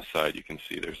 And then on the side you can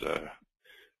see there's a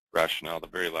rationale. The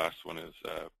very last one is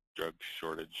drug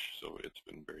shortage, so it's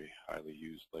been very highly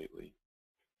used lately.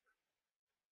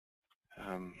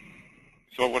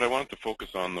 So what I wanted to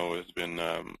focus on, though, has been,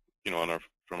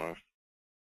 from a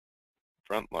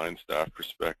frontline staff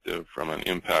perspective, from an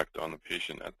impact on the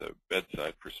patient at the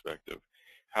bedside perspective,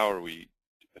 how are we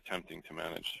attempting to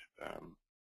manage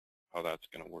how that's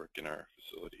going to work in our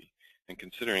facility? And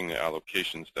considering the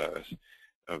allocation status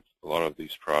of a lot of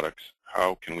these products,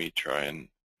 how can we try and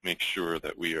make sure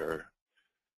that we are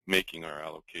making our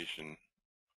allocation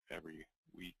every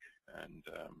week and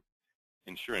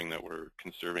ensuring that we're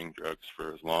conserving drugs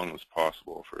for as long as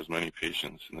possible for as many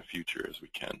patients in the future as we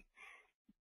can.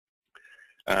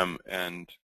 And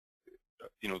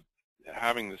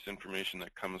having this information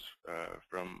that comes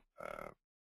from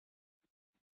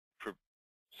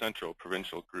central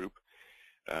provincial group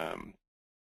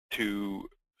to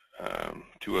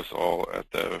us all at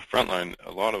the front line,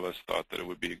 a lot of us thought that it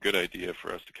would be a good idea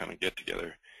for us to kind of get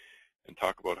together and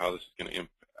talk about how this is going to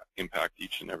impact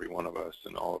each and every one of us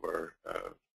and all of our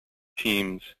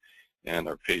teams and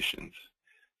our patients.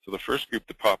 So the first group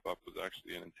to pop up was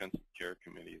actually an intensive care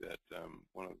committee that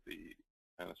one of the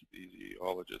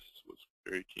anesthesiologists was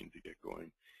very keen to get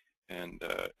going. And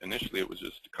initially it was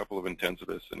just a couple of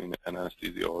intensivists and an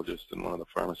anesthesiologist and one of the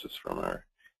pharmacists from our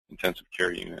intensive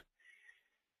care unit.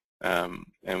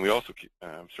 And we also,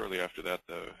 shortly after that,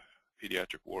 the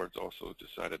pediatric wards also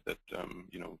decided that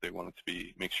they wanted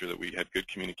to make sure that we had good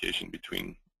communication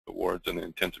between the wards and the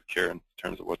intensive care in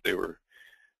terms of what they were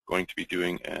going to be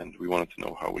doing, and we wanted to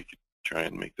know how we could try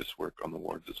and make this work on the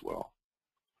wards as well.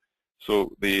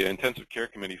 So the intensive care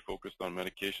committee focused on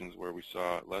medications where we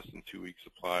saw less than 2 weeks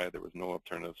supply, there was no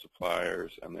alternative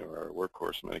suppliers, and there were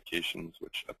workhorse medications,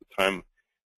 which at the time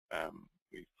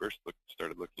we first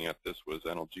started looking at this was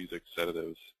analgesics,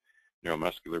 sedatives,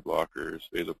 neuromuscular blockers,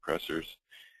 vasopressors,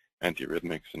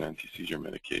 antiarrhythmics, and anti-seizure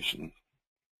medications.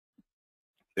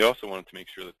 They also wanted to make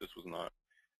sure that this was not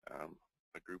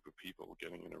a group of people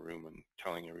getting in a room and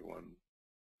telling everyone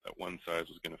that one size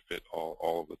was going to fit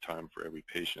all of the time for every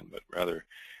patient, but rather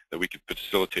that we could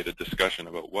facilitate a discussion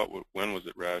about when was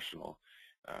it rational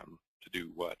to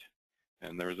do what.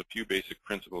 And there was a few basic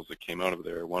principles that came out of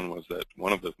there. One was that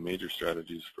one of the major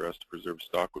strategies for us to preserve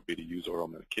stock would be to use oral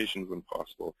medications when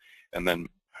possible, and then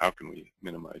how can we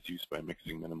minimize use by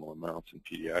mixing minimal amounts in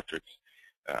pediatrics.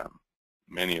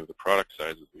 Many of the product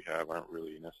sizes we have aren't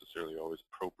really necessarily always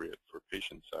appropriate for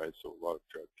patient size, so a lot of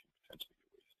drug can potentially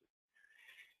get wasted.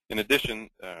 In addition,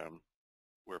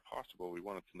 where possible, we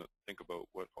wanted to think about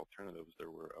what alternatives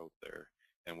there were out there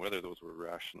and whether those were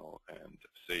rational and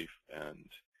safe and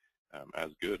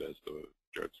as good as the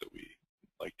drugs that we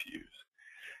like to use.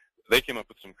 They came up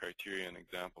with some criteria and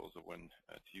examples of when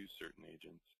to use certain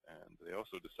agents, and they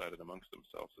also decided amongst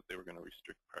themselves that they were going to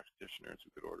restrict practitioners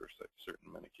who could order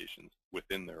certain medications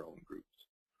within their own groups.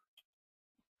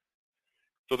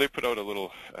 So they put out a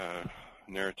little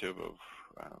narrative of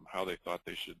how they thought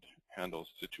they should handle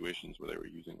situations where they were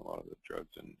using a lot of the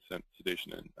drugs, and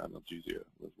sedation and analgesia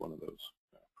was one of those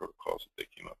protocols that they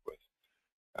came up with.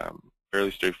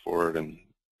 Fairly straightforward and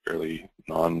fairly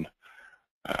non-intensive,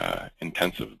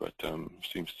 but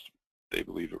seems they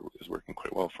believe it is working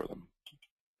quite well for them.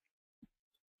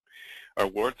 Our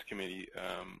wards committee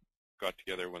got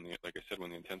together when the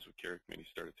intensive care committee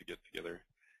started to get together,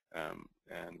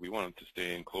 and we wanted to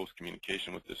stay in close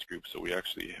communication with this group, so we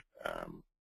actually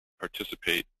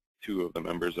participate. 2 of the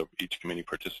members of each committee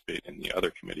participate in the other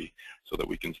committee so that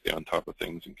we can stay on top of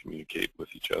things and communicate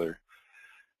with each other.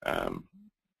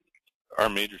 Our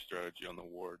major strategy on the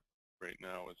ward right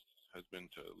now has been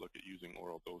to look at using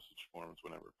oral dosage forms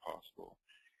whenever possible.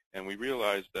 And we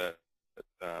realized that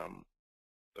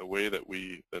the way that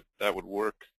that would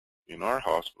work in our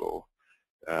hospital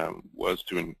was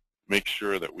to make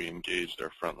sure that we engaged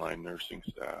our frontline nursing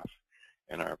staff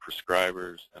and our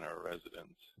prescribers and our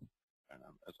residents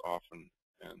as often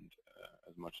and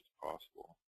as much as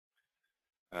possible.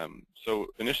 So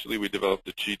initially we developed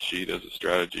a cheat sheet as a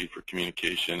strategy for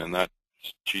communication, and that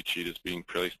cheat sheet is being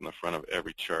placed in the front of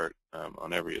every chart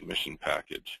on every admission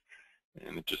package.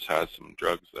 And it just has some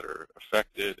drugs that are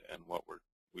affected and what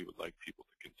we would like people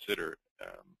to consider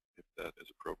if that is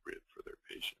appropriate for their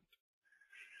patient.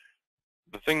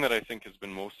 The thing that I think has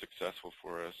been most successful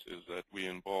for us is that we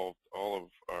involved all of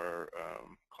our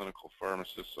clinical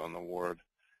pharmacists on the wards,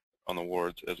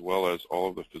 as well as all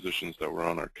of the physicians that were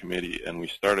on our committee, and we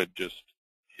started just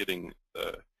hitting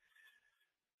the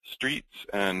streets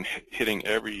and hitting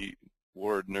every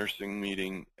ward nursing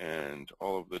meeting and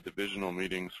all of the divisional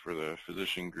meetings for the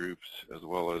physician groups, as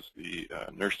well as the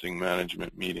nursing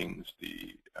management meetings,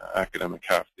 the academic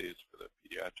half days for the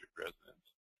pediatric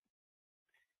residents.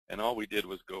 And all we did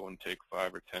was go and take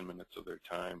 5 or 10 minutes of their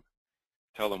time,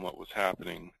 tell them what was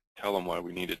happening, tell them why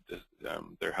we needed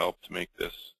their help to make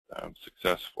this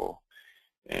successful.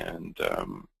 And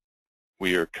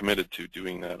we are committed to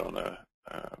doing that on a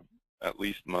at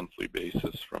least monthly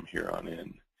basis from here on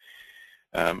in.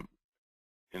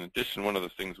 In addition, one of the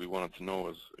things we wanted to know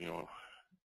is,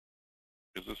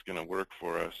 is this going to work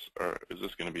for us, or is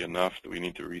this going to be enough? Do we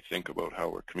need to rethink about how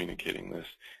we're communicating this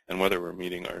and whether we're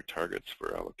meeting our targets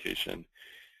for allocation?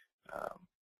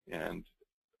 And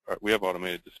we have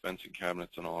automated dispensing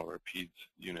cabinets in all of our PEDS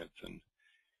units, and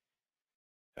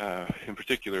in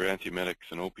particular, antiemetics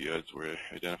and opioids were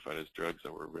identified as drugs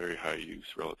that were very high use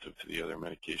relative to the other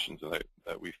medications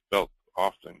that we felt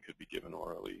often could be given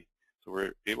orally. So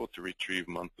we're able to retrieve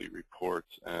monthly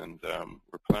reports, and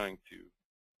we're planning to,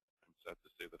 I'm sad to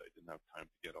say that I didn't have time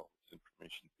to get all this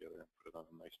information together and put it on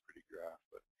a nice pretty graph,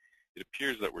 but it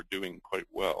appears that we're doing quite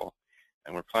well,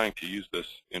 and we're planning to use this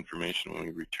information when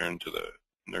we return to the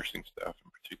nursing staff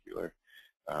in particular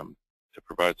to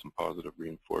provide some positive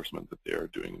reinforcement that they are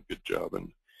doing a good job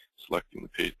in selecting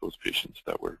those patients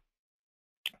that were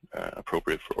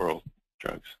appropriate for oral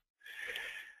drugs.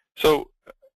 So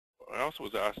I also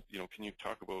was asked, can you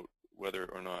talk about whether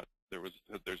or not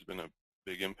there's been a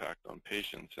big impact on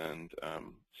patients? And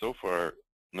so far,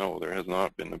 no, there has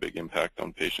not been a big impact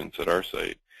on patients at our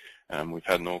site. We've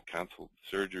had no canceled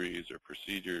surgeries or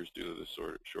procedures due to the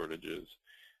shortages.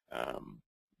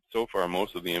 So far,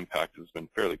 most of the impact has been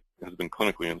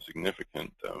clinically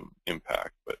insignificant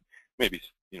impact, but maybe,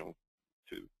 to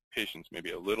patients,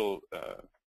 maybe a little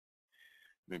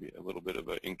bit of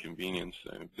an inconvenience.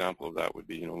 An example of that would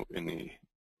be,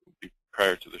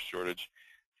 prior to the shortage,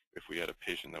 if we had a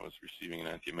patient that was receiving an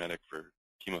antiemetic for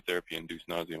chemotherapy-induced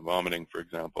nausea and vomiting, for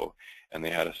example, and they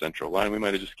had a central line, we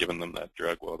might have just given them that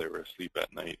drug while they were asleep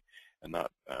at night and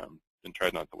and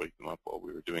tried not to wake them up while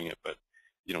we were doing it. But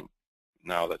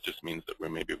now that just means that we're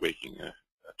maybe waking a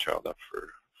child up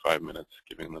for 5 minutes,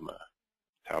 giving them a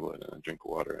tablet and a drink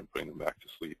of water and putting them back to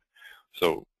sleep.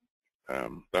 So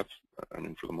that's,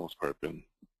 for the most part, been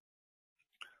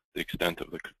the extent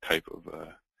of the type of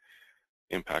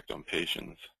impact on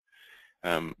patients.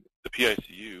 The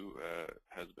PICU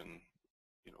has been,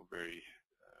 very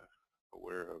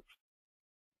aware of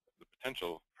the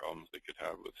potential problems they could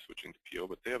have with switching to PO,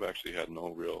 but they have actually had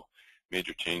no real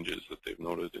major changes that they've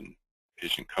noted in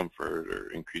patient comfort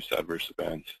or increased adverse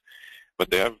events. But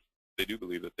they do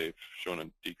believe that they've shown a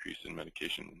decrease in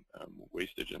medication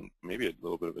wastage and maybe a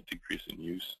little bit of a decrease in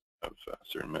use of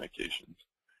certain medications.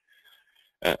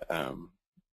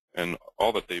 And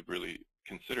all that they've really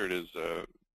considered is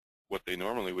what they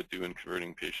normally would do in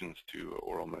converting patients to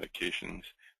oral medications,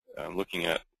 looking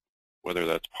at whether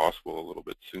that's possible a little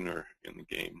bit sooner in the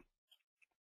game.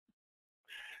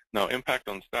 Now, impact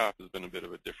on staff has been a bit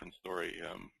of a different story.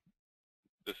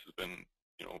 This has been,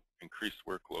 increased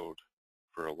workload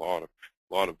for a lot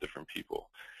of different people.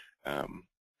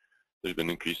 There's been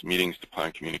increased meetings to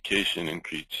plan communication,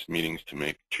 increased meetings to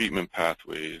make treatment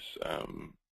pathways,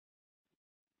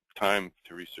 time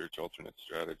to research alternate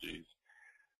strategies,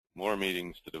 more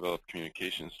meetings to develop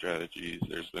communication strategies.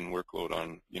 There's been workload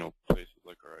on, places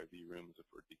like our IV rooms if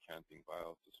we're decanting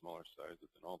vials to smaller sizes,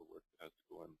 and all the work that has to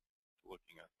go into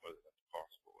looking at whether that's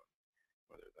possible and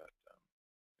whether that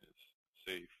is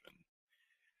safe,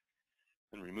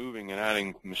 and removing and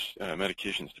adding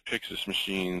medications to Pyxis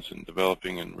machines, and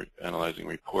developing and analyzing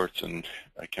reports. And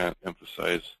I can't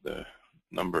emphasize the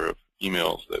number of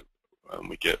emails that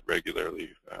we get regularly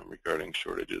regarding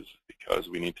shortages, because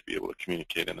we need to be able to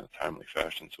communicate in a timely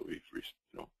fashion. So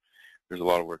there's a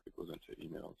lot of work that goes into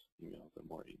emails, and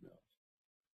more emails.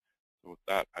 So with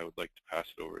that, I would like to pass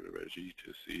it over to Regis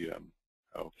to see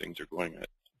how things are going at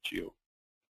GEO.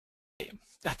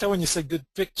 I thought when you said good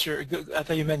picture, I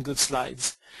thought you meant good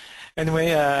slides.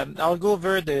 Anyway, I'll go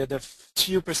over the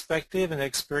GEO perspective and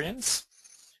experience.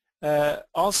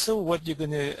 Also, what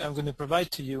I'm going to provide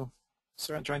to you.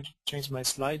 Sorry, I'm trying to change my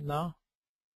slide now.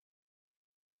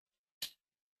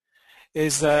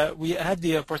 Is we had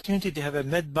the opportunity to have a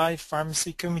Medbuy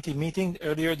pharmacy committee meeting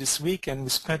earlier this week, and we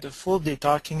spent a full day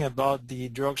talking about the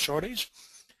drug shortage.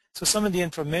 So some of the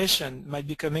information might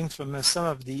be coming from some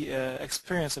of the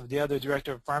experience of the other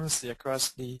director of pharmacy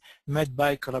across the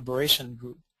Medbuy collaboration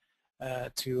group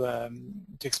to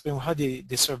explain how they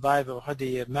survive or how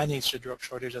they manage the drug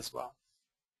shortage as well.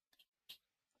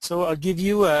 So I'll give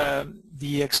you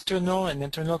the external and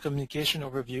internal communication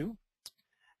overview,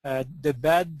 the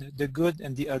bad, the good,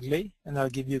 and the ugly, and I'll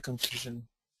give you a conclusion.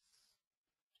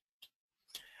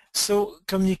 So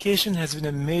communication has been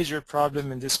a major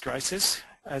problem in this crisis.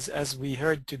 As we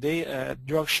heard today,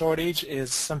 drug shortage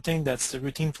is something that's a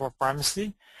routine for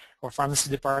pharmacy or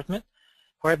pharmacy department.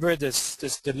 However,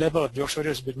 the level of drug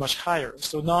shortage has been much higher.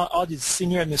 So now all these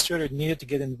senior administrators needed to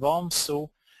get involved. So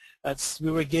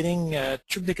we were getting a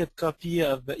triplicate copy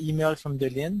of the email from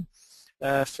Delin,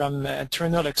 from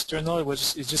internal, external.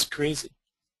 It's just crazy.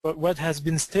 But what has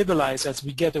been stabilized is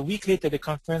we get a weekly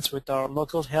teleconference with our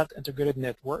local health integrated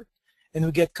network, and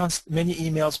we get many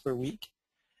emails per week.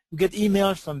 We get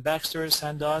emails from Baxter,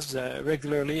 Sandoz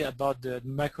regularly about the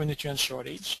micronutrient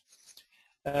shortage.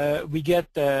 We get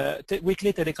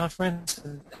weekly teleconference,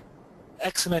 and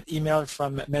excellent email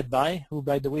from Medbuy, who,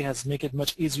 by the way, has made it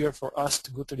much easier for us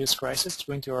to go through this crisis,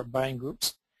 going to our buying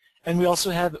groups. And we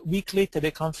also have weekly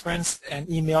teleconference and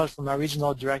email from our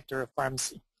regional director of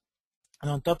pharmacy.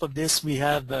 And on top of this, we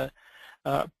have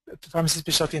Pharmacy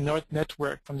Specialty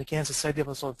Network from the Canadian Society of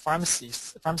Household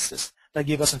Pharmacists that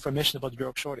give us information about the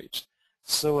drug shortage.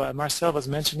 So Marcel was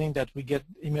mentioning that we get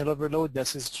email overload.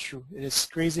 This is true. It is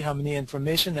crazy how many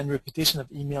information and repetition of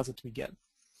emails that we get.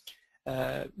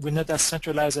 We're not as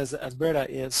centralized as Alberta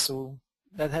is, so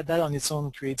that on its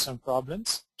own creates some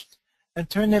problems.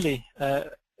 Internally,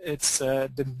 it's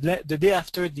the day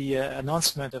after the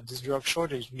announcement of this drug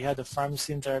shortage, we had a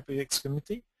pharmacy and therapeutics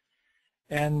committee.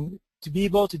 And to be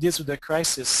able to deal with the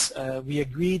crisis, we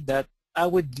agreed that I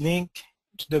would link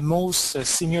the most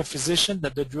senior physician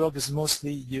that the drug is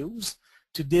mostly used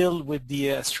to deal with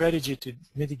the strategy to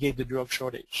mitigate the drug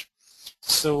shortage.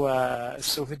 So,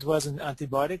 so if it wasn't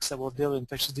antibiotics, I will deal with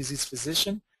infectious disease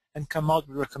physician and come out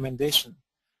with recommendation.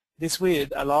 This way,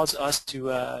 it allows us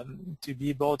to be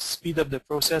able to speed up the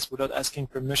process without asking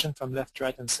permission from left,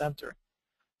 right, and center.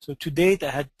 So to date,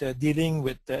 I had dealing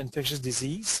with infectious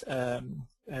disease,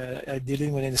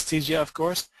 dealing with anesthesia, of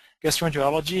course,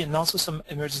 gastroenterology, and also some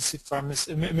emergency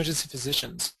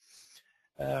physicians.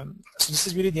 So this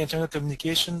is really the internal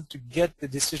communication to get the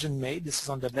decision made. This is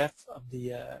on the left of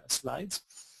the slides.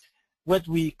 What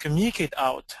we communicate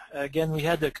out, again, we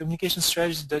had the communication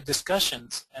strategy, the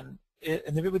discussions, and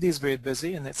everybody is very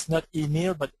busy, and it's not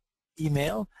email, but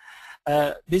email.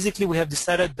 Basically, we have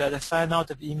decided that a fan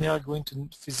out of email going to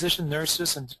physician,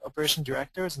 nurses, and operation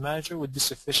directors, manager would be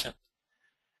sufficient.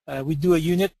 We do a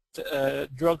unit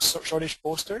drug shortage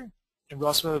poster, and we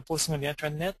also have a posting on the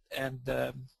internet, and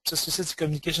just this is the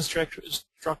communication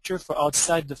structure for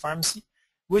outside the pharmacy.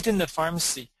 Within the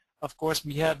pharmacy, of course,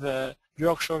 we have a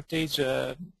drug shortage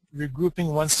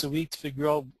regrouping once a week to figure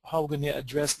out how we're going to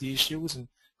address the issues and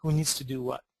who needs to do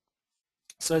what.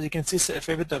 So as you can see, a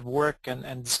fair bit of work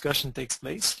and discussion takes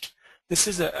place. This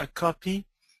is a copy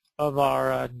of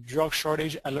our drug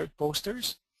shortage alert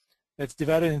posters. It's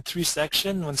divided in 3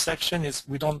 sections. One section is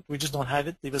we just don't have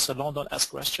it. Leave us alone. Don't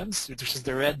ask questions. Which is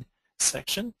the red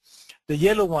section. The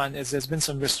yellow one is there's been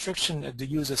some restriction at the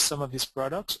use of some of these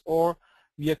products, or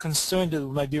we are concerned that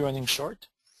we might be running short.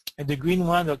 And the green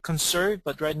one are conserved,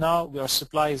 but right now our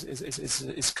supply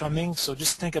is coming. So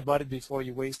just think about it before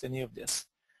you waste any of this.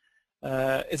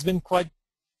 It's been quite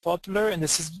popular, and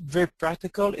this is very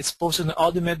practical. It's posted in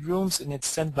all the med rooms, and it's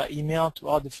sent by email to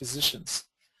all the physicians.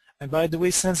 And by the way,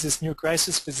 since this new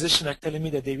crisis, physicians are telling me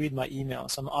that they read my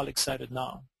emails. I'm all excited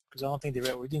now because I don't think they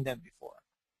were reading them before.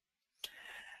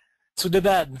 So the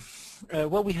bad,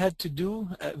 what we had to do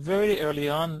very early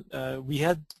on, we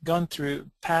had gone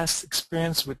through past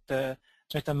experience with the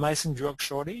gentamicin drug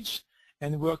shortage,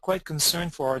 and we were quite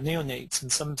concerned for our neonates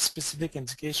and some specific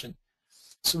indication.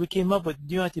 So we came up with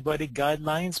new antibiotic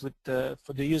guidelines with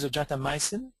for the use of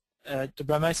gentamicin,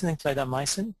 tobramycin, and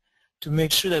clindamycin to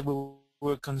make sure that we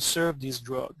will conserve these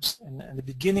drugs. And at the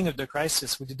beginning of the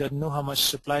crisis, we did not know how much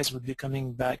supplies would be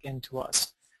coming back into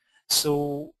us.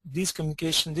 So these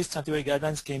antibiotic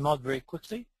guidelines came out very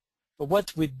quickly. But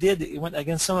what we did, it went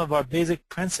against some of our basic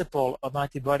principle of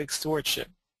antibiotic stewardship.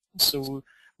 So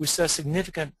we saw a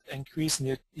significant increase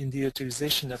in the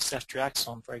utilization of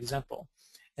ceftriaxone, for example.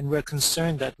 And we're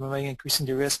concerned that we might be increasing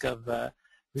the risk of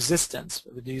resistance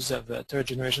with the use of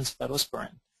third-generation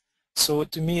cephalosporin. So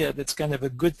to me, it's kind of a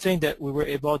good thing that we were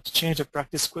able to change the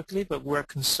practice quickly, but we're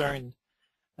concerned.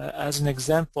 As an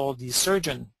example, the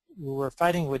surgeon, we were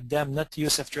fighting with them not to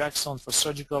use ceftriaxone for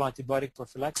surgical antibiotic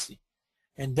prophylaxis.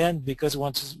 And then, because we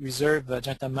want to reserve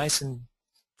gentamicin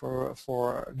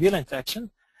for real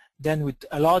infection, then we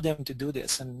allow them to do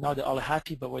this. And now they're all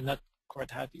happy, but we're not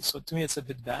quite happy. So to me, it's a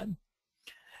bit bad.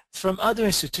 From other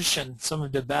institutions, some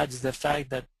of the bad is the fact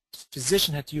that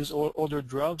physicians had to use older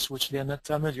drugs which they are not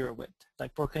familiar with.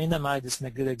 Like procainamide is a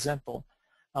good example.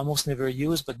 Almost never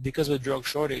used, but because of the drug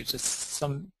shortage,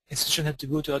 some institutions had to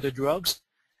go to other drugs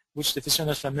which the physician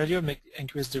is not familiar,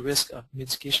 increase the risk of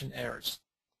medication errors.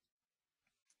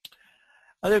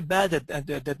 Other bad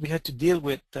that we had to deal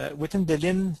with within the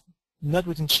LIN, not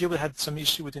within CHIO, we had some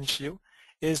issue within CHIO,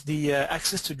 is the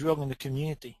access to drug in the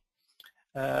community.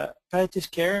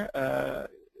 Palliative care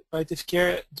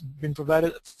been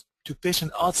provided to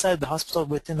patients outside the hospital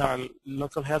within our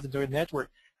local health network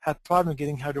had problem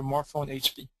getting hydromorphone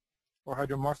HP or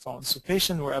hydromorphone. So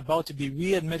patients were about to be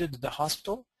readmitted to the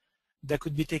hospital that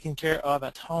could be taken care of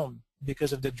at home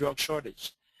because of the drug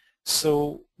shortage.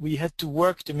 So we had to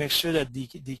work to make sure that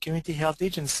the community health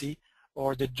agency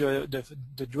or the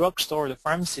drugstore or the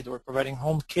pharmacy that were providing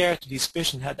home care to these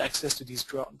patients had access to these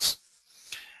drugs.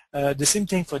 The same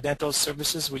thing for dental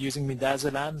services. We're using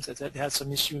midazolam. That had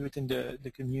some issue within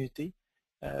the community.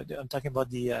 I'm talking about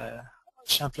the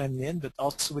Champlain-Lynn, but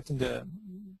also within the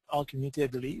all community, I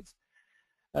believe.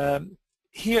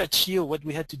 Here at CHIO, what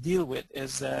we had to deal with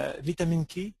is vitamin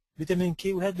K. Vitamin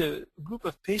K, we had a group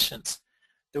of patients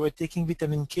that were taking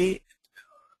vitamin K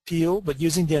PO, but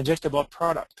using the injectable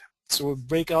product. So we'll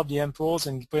break out the ampoules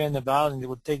and put it in a vial, and they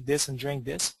would take this and drink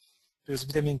this, because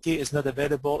vitamin K is not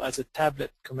available as a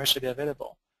tablet commercially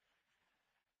available.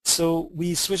 So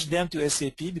we switched them to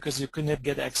SAP because you couldn't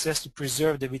get access to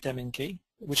preserve the vitamin K,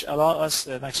 which allow us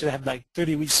actually have like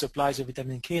 30 weeks supplies of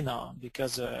vitamin K now,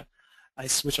 because I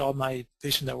switched all my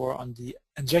patients that were on the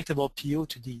injectable PO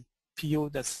to the PO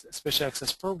that's Special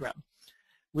Access Program.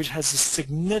 which has a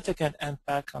significant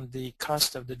impact on the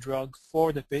cost of the drug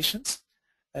for the patients,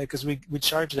 because we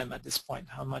charge them at this point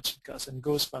how much it costs, and it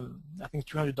goes from, I think,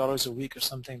 $200 a week or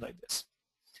something like this.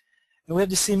 And we have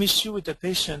the same issue with a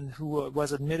patient who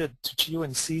was admitted to CHIO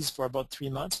and seized for about 3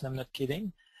 months, and I'm not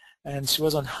kidding, and she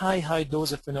was on high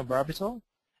dose of phenobarbital,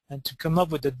 and to come up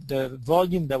with the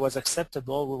volume that was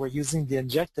acceptable, we were using the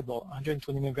injectable,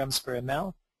 120 milligrams per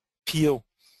ml, PO.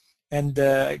 And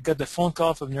I got the phone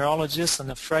call from a neurologist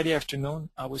on a Friday afternoon,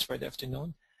 always Friday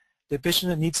afternoon. The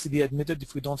patient needs to be admitted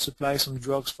if we don't supply some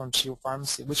drugs from CHIO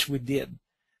Pharmacy, which we did.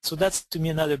 So that's, to me,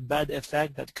 another bad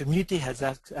effect, that community has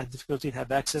difficulty to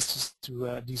have access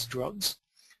to these drugs.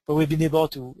 But we've been able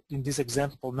to, in this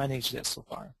example, manage this so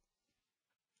far.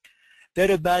 The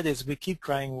other bad is we keep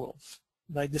crying wolf.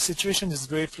 Like, the situation is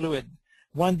very fluid.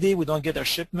 One day we don't get our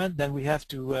shipment, then we have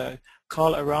to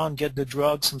call around, get the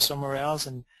drugs from somewhere else,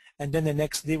 and then the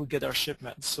next day we get our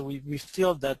shipment. So we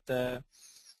feel that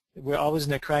we're always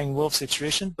in a crying wolf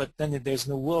situation, but then there's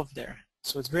no wolf there.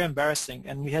 So it's very embarrassing.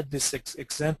 And we had this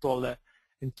example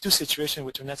in 2 situations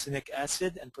with ranitidinic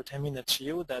acid and protamine at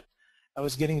CHIO that I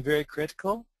was getting very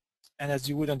critical. And as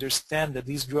you would understand, that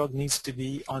these drugs needs to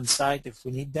be on site if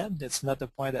we need them. That's not the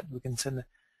point that we can send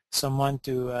someone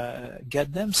to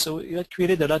get them. So it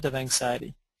created a lot of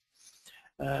anxiety.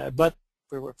 But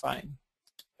we were fine.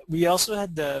 We also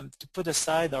had to put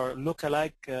aside our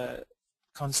look-alike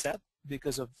concept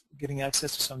because of getting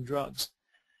access to some drugs.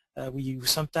 We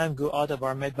sometimes go out of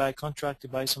our Medbuy contract to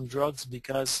buy some drugs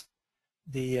because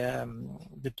the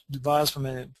vials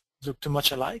look too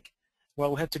much alike.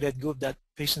 Well, we have to let go of that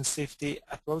patient safety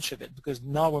approach of it, because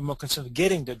now we're more concerned with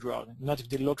getting the drug, not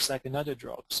if it looks like another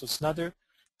drug. So it's another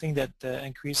thing that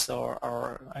increases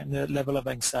our level of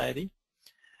anxiety.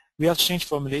 We have changed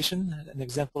formulation. An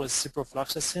example is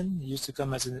ciprofloxacin. It used to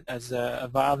come as a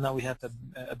vial. Now we have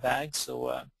a bag.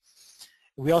 So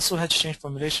we also had to change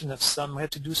formulation of some. We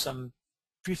had to do some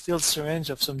pre-filled syringe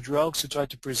of some drugs to try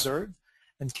to preserve.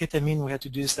 And ketamine, we had to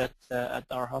do this at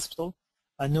our hospital.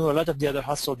 I know a lot of the other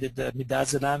hospitals did the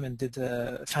midazolam and did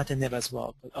fentanyl as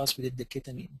well, but us, we did the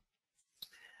ketamine.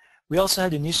 We also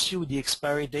had an issue with the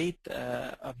expiry date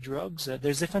of drugs.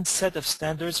 There's a different set of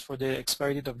standards for the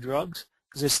expiry date of drugs,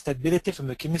 because there's stability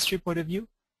from a chemistry point of view,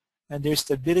 and there's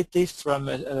stability from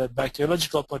a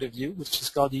bacteriological point of view, which is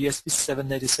called the USP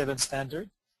 797 standard,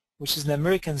 which is an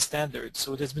American standard.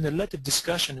 So there's been a lot of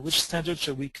discussion, which standard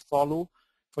should we follow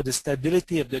for the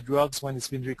stability of the drugs when it's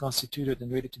been reconstituted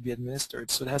and ready to be administered.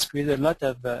 So it has created a lot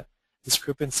of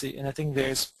discrepancy, and I think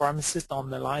there's pharmacists on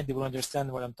the line, they will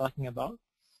understand what I'm talking about.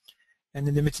 And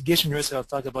in the mitigation risk, I'll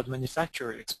talk about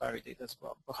manufacturer expiry date as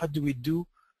well. But how do we do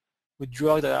with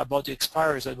drugs that are about to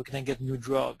expire so that we can get new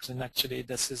drugs? And actually,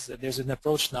 there's an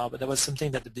approach now, but that was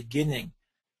something that at the beginning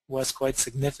was quite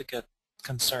significant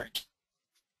concern.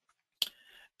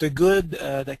 The good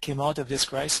that came out of this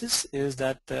crisis is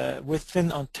that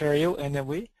within Ontario,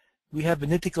 anyway, we have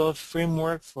an ethical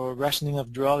framework for rationing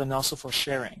of drugs and also for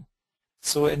sharing.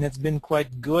 So, and it's been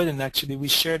quite good, and actually we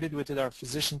shared it with our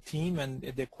physician team, and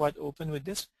they're quite open with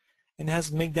this, and it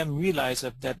has made them realize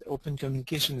that open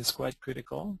communication is quite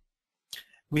critical.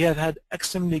 We have had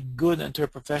extremely good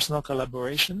interprofessional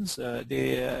collaborations.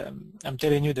 I'm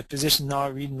telling you, the physician now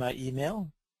read my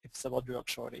email if it's about drug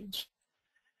shortage.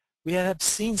 We have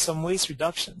seen some waste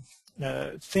reduction,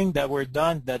 things that were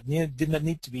done that did not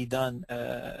need to be done.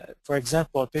 For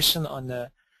example, a patient on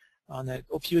an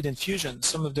opioid infusion,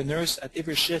 some of the nurses at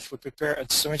every shift would prepare a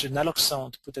syringe of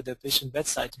naloxone to put at the patient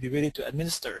bedside to be ready to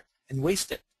administer and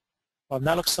waste it. Well,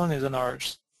 naloxone is on our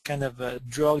kind of a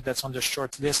drug that's on the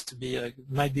short list to be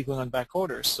might be going on back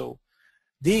order. So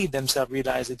they themselves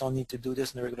realize they don't need to do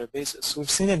this on a regular basis. So we've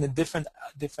seen it in a different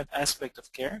aspect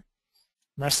of care.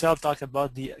 Marcel talked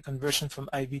about the conversion from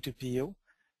IV to PO,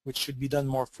 which should be done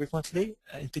more frequently.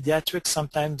 In pediatrics,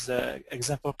 sometimes,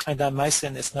 example,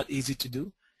 clindamycin is not easy to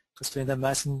do because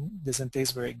clindamycin doesn't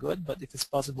taste very good, but if it's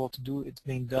possible to do, it's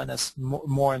being done as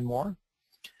more and more.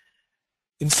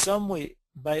 In some way,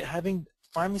 by having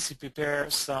pharmacy prepare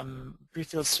some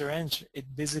pre-filled syringe,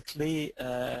 it basically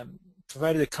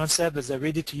provided a concept as a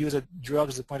ready-to-use drug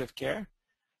as a point of care.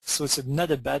 So it's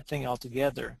not a bad thing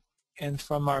altogether. And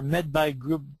from our Medbuy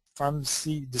group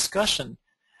pharmacy discussion,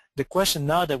 the question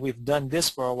now that we've done this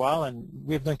for a while, and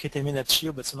we've done ketamine at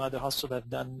CHIO, but some other hospitals have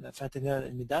done fentanyl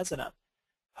and midazolam,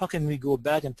 how can we go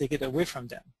back and take it away from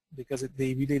them? Because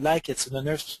they really like it, so the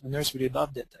nurse really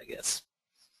loved it, I guess.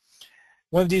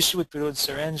 One of the issues with preloaded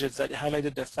syringe is that it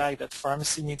highlighted the fact that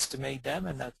pharmacy needs to make them,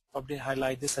 and I'll probably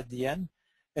highlight this at the end.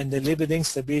 and the labeling,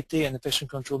 stability, and infection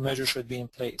control measures should be in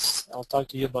place. I'll talk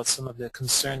to you about some of the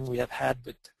concern we have had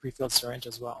with prefilled syringe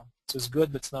as well. So it's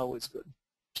good, but it's not always good.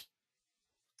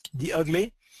 The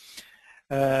ugly,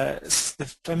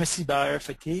 the pharmacy buyer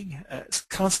fatigue, it's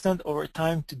constant over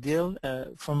time to deal.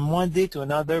 From one day to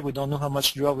another, we don't know how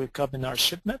much drug will come in our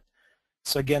shipment.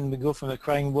 So again, we go from the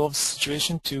crying wolf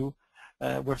situation to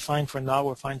we're fine for now,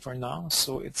 we're fine for now.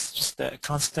 So it's just a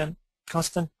constant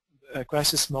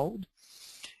crisis mode.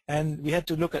 And we had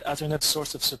to look at alternate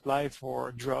source of supply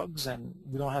for drugs, and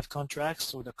we don't have contracts,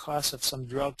 so the cost of some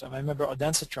drugs, I remember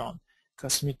ondansetron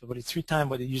cost me probably 3 times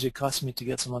what it usually cost me to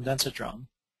get some ondansetron.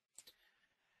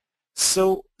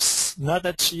 So not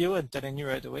at CHIO, I'm telling you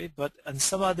right away, but in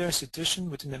some other institution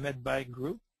within the Medbuy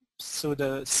group. So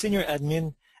the senior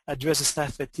admin addresses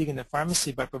staff fatigue in the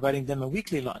pharmacy by providing them a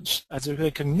weekly lunch as a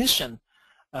recognition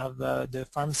of the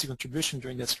pharmacy contribution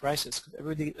during this crisis. Because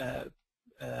everybody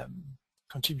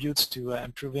contributes to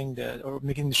improving or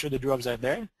making sure the drugs are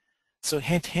there. So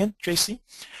hint, hint, Tracy.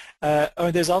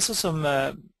 There's also some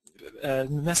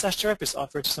massage therapists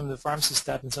offered to some of the pharmacy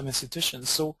staff in some institutions.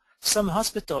 So some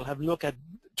hospitals have looked at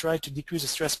tried to decrease the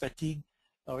stress fatigue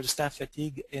or the staff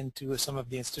fatigue into some of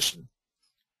the institutions.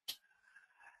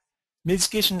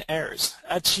 Medication errors.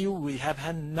 At CHIO, we have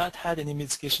not had any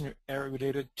medication error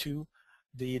related to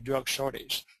the drug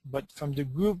shortage. But from the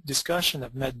group discussion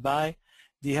of Medbuy,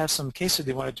 they have some cases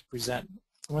they wanted to present.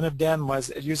 One of them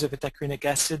was use of itacrinic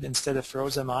acid instead of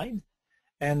furosemide.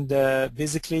 And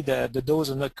basically the dose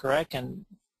was not correct, and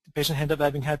the patient ended up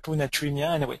having hyponatremia.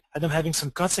 Anyway, ended up having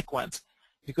some consequence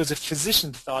because the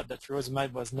physician thought that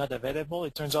furosemide was not available.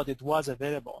 It turns out it was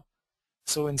available.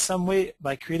 So in some way,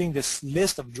 by creating this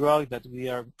list of drugs that we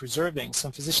are preserving,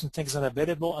 some physicians think it's not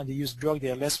available and they use drugs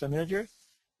they are less familiar,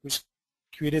 which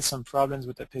created some problems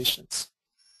with the patients.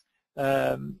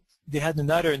 They had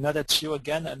another CHIO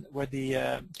again, and where the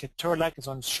ketorolac is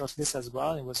on short list as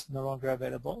well. It was no longer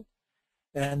available.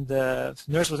 And the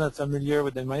nurse was not familiar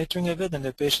with the monitoring of it, and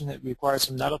the patient required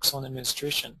some naloxone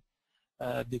administration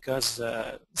because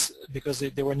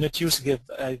they were not used to give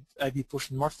IV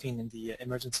push morphine in the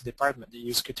emergency department. They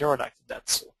used ketorolac for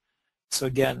that. So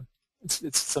again,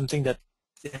 it's something that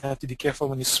you have to be careful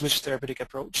when you switch therapeutic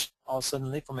approach all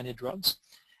suddenly for many drugs.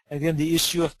 And again, the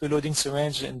issue of preloading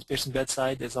syringe in the patient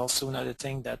bedside is also another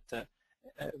thing that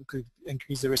could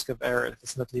increase the risk of error if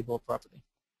it's not labeled properly.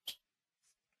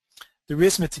 The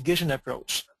risk mitigation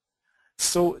approach.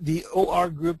 So the OR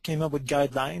group came up with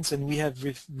guidelines, and we have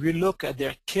relooked at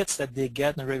their kits that they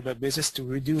get on a regular basis to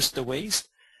reduce the waste,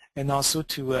 and also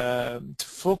to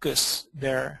focus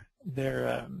their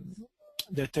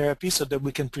therapy so that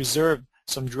we can preserve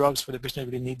some drugs for the patient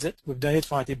that really needs it. We've done it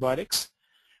for antibiotics.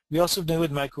 We also have done it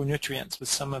with micronutrients, with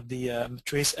some of the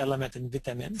trace elements and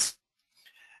vitamins.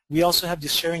 We also have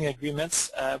these sharing agreements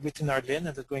within our LIN,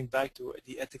 and going back to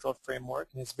the ethical framework,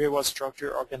 and it's very well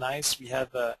structured, organized. We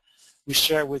have we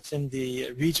share within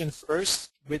the region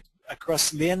first,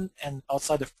 across LIN, and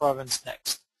outside of province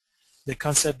next. The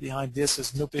concept behind this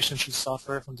is no patient should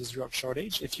suffer from this drug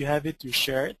shortage. If you have it, you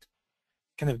share it.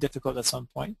 Kind of difficult at some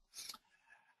point.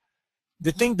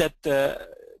 The thing that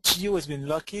CHIO has been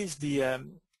lucky is the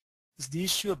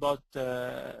issue about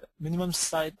minimum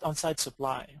on-site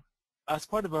supply. As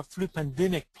part of our flu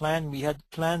pandemic plan, we had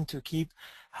planned to keep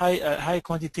high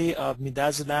quantity of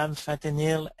midazolam,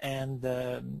 fentanyl, and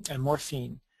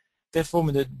morphine. Therefore,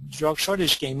 when the drug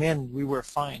shortage came in, we were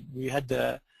fine. We had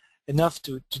enough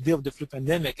to deal with the flu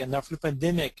pandemic, and our flu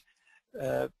pandemic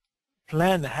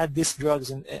plan had these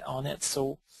drugs on it.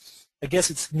 So I guess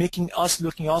it's making us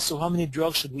looking also how many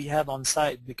drugs should we have on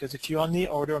site, because if you only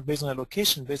order based on a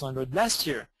location, based on last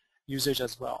year usage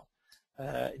as well,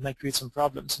 it might create some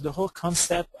problems. So the whole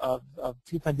concept of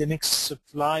flu pandemic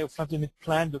supply or flu pandemic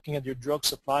plan, looking at your drug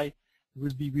supply,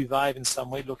 will be revived in some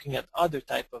way, looking at other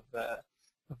type of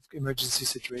emergency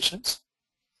situations.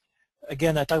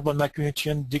 Again, I talked about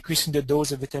macronutrient, decreasing the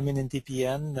dose of vitamin and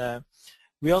TPN.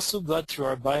 We also got through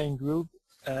our buying group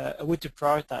a way to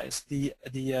prioritize. The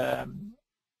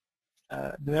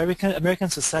American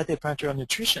Society of Parenteral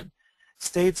Nutrition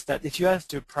states that if you have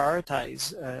to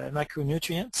prioritize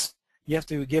macronutrients, you have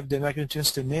to give the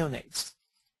macronutrients to neonates.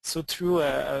 So through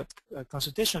a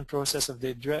consultation process of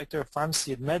the director of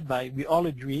pharmacy at Medbuy, we all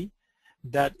agree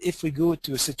that if we go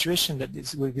to a situation that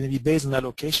we're going to be based on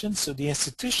allocation, so the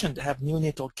institution that have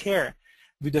neonatal care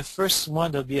will be the first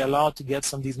one that will be allowed to get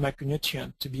some of these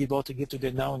macronutrients to be able to get to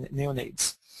the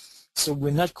neonates. So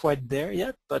we're not quite there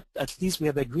yet, but at least we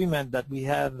have agreement that we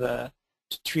have to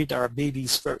treat our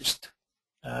babies first.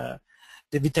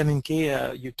 The vitamin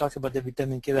K, you talked about the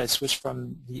vitamin K that switched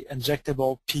from the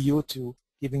injectable PU to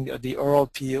giving the oral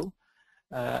pill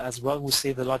as well. We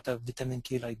save a lot of vitamin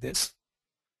K like this.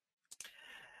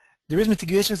 There is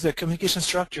mitigation to the communication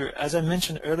structure. As I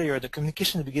mentioned earlier, the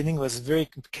communication at the beginning was very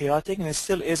chaotic, and it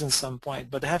still is in some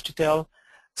point. But I have to tell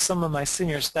some of my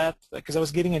senior staff, because I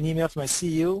was getting an email from my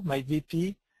CEO, my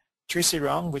VP, Tracy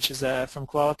Wrong, which is from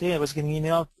quality. I was getting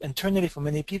email internally from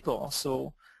many people.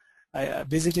 So I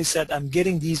basically said, I'm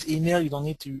getting these emails. You don't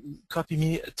need to copy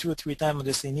me 2 or 3 times on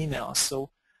the same email. So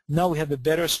now we have a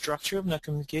better structure of our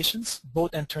communications,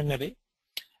 both internally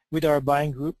with our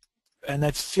buying group. And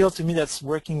I feel to me that's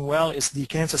working well is the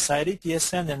Canadian Society,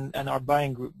 PSN, and our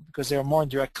buying group, because they are more in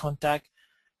direct contact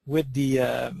with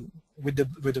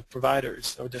the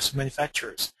providers or the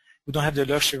manufacturers. We don't have the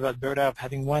luxury of Alberta of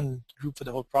having one group for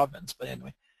the whole province, but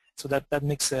anyway, so that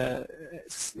makes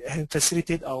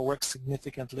facilitate our work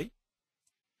significantly.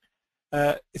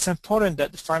 It's important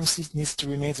that the pharmacy needs to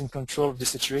remain in control of the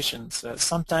situations.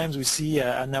 Sometimes we see,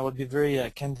 and I will be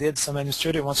very candid, some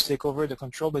administrator wants to take over the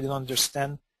control, but they don't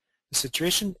understand the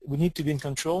situation. We need to be in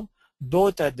control,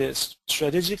 both at the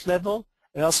strategic level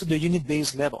and also the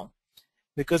unit-based level.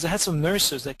 Because I had some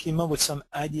nurses that came up with some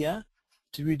idea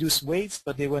to reduce weights,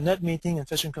 but they were not meeting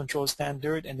infection control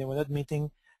standard, and they were not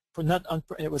meeting,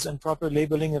 it was improper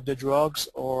labeling of the drugs,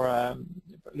 or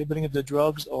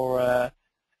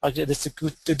that's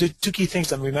the 2 key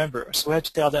things I remember. So I had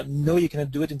to tell them, no, you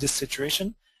cannot do it in this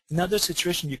situation. In other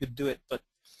situations, you could do it, but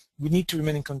we need to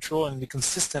remain in control and be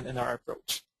consistent in our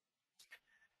approach.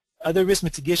 Other risk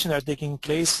mitigation that are taking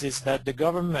place is that the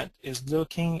government is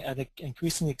looking at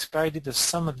increasing the expiry date of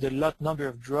some of the lot number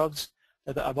of drugs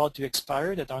that are about to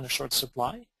expire that are in a short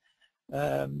supply.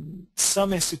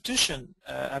 Some institutions,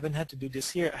 I haven't had to do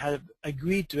this here, have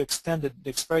agreed to extend the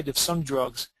expiry date of some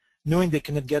drugs, knowing they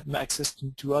cannot get access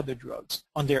to other drugs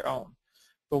on their own.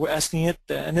 But we're asking it,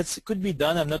 and it could be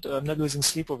done. I'm not losing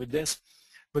sleep over this.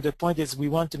 But the point is, we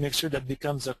want to make sure that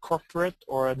becomes a corporate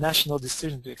or a national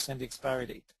decision to extend the expiry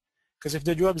date. Because if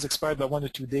the drug is expired by 1 or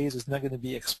 2 days, it's not going to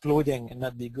be exploding and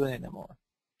not be good anymore.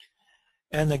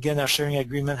 And again, our sharing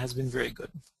agreement has been very good.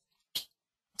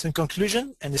 So in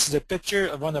conclusion, and this is a picture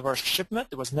of one of our shipments.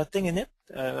 There was nothing in it.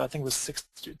 I think it was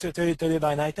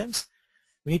 39 items.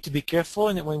 We need to be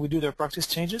careful when we do the practice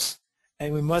changes,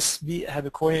 and we must have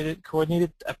a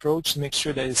coordinated approach to make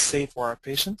sure that it's safe for our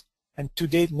patients. And to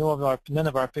date, none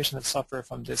of our patients have suffered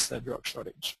from this drug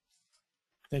shortage.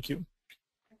 Thank you.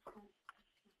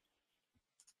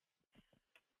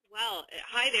 Well,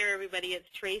 hi there, everybody. It's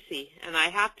Tracy, and I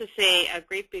have to say a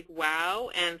great big wow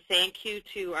and thank you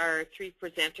to our 3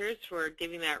 presenters for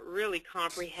giving that really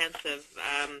comprehensive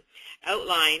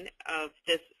outline of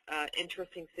this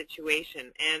interesting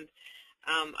situation. And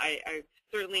I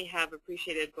certainly have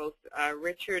appreciated both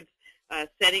Richard's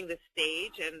setting the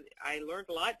stage, and I learned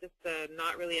a lot just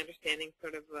not really understanding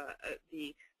sort of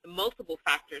the multiple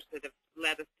factors that have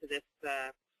led us to this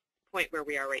point where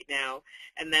we are right now,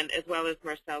 and then as well as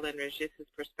Marcel and Regis's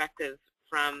perspectives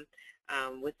from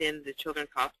within the children's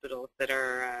hospitals that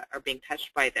are being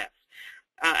touched by this.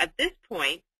 At this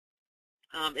point,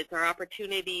 it's our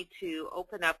opportunity to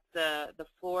open up the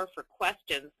floor for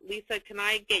questions. Lisa, can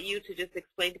I get you to just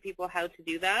explain to people how to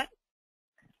do that?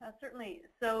 Certainly.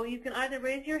 So you can either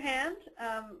raise your hand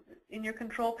in your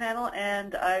control panel,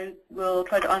 and I will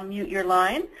try to unmute your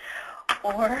line,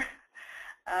 or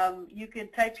you can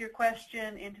type your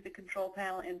question into the control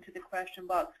panel into the question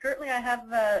box. Currently, I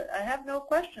have no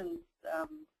questions.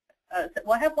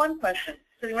 Well, I have one question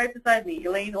sitting right beside me,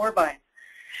 Elaine Orbine.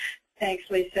 Thanks,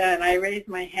 Lisa. And I raised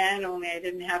my hand, only I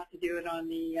didn't have to do it on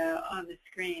the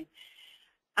screen.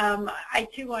 I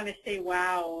too want to say,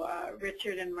 wow,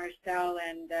 Richard and Marcel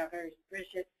and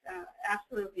Regis,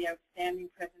 absolutely outstanding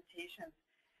presentations.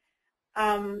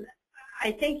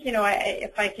 I think, you know,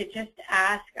 if I could just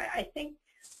ask, I think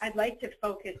I'd like to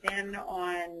focus in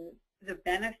on the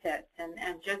benefits and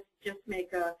just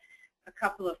make a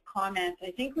couple of comments.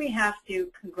 I think we have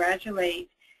to congratulate,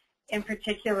 in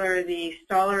particular, the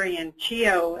Stollery and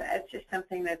CHIO. It's just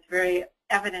something that's very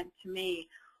evident to me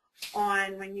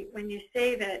on when you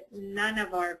say that none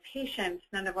of our patients,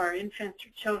 none of our infants or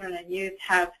children and youth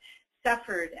have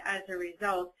suffered as a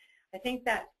result. I think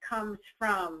that comes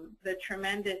from the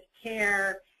tremendous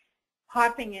care,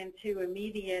 hopping into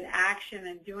immediate action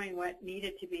and doing what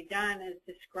needed to be done as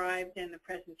described in the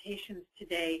presentations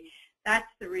today.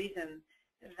 That's the reason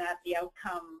that the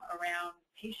outcome around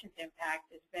patient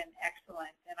impact has been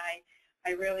excellent, and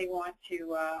I really want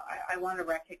to I want to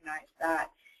recognize that.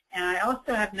 And I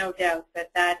also have no doubt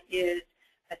that that is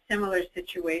a similar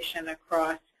situation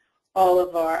across all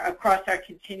of our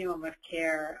continuum of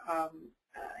care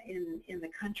in the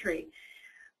country.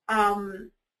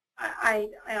 I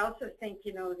also think,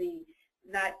 you know,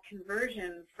 that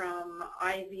conversion from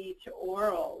IV to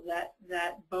oral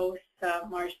that both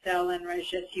Marcel and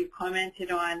Regis you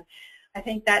commented on, I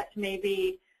think that's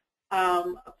maybe a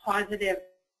positive,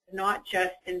 not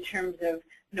just in terms of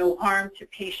no harm to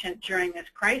patient during this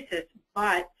crisis,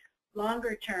 but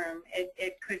longer term,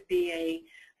 it could be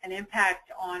an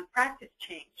impact on practice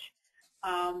change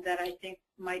that I think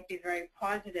might be very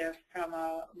positive from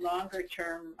a longer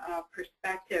term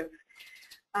perspective.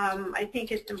 I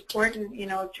think it's important, you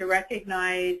know, to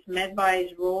recognize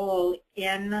Medbuy's role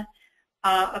in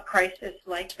a crisis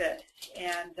like this,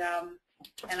 and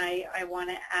I want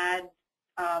to add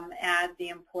the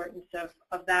importance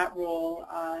of that role,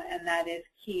 and that is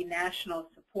key national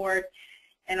support.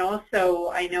 And also,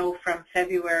 I know from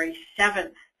February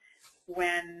 7th,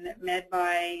 when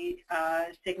Medbuy,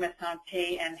 Sigma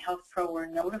Santé, and Health Pro were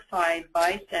notified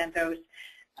by Sandoz,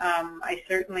 I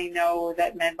certainly know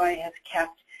that Medbuy has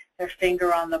kept their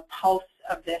finger on the pulse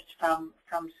of this from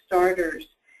starters.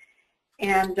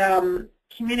 And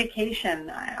communication,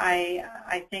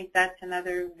 I think that's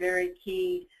another very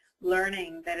key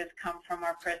learning that has come from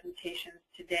our presentations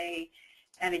today.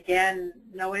 And again,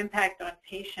 no impact on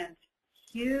patients,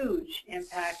 huge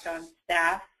impact on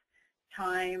staff,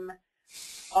 time,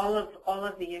 all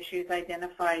of the issues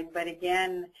identified. But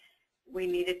again, we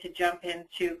needed to jump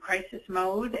into crisis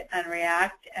mode and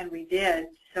react, and we did.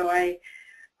 So I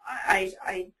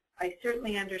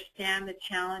certainly understand the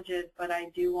challenges, but I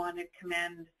do want to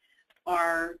commend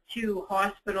our two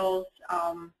hospitals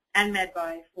and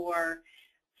Medbuy for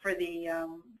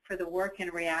the work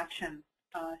and reaction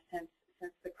since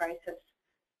the crisis.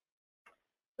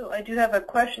 So I do have a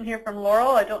question here from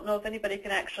Laurel. I don't know if anybody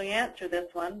can actually answer this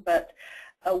one, but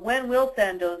when will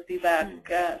Sandoz be back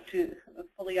to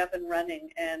fully up and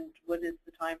running, and what is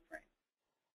the time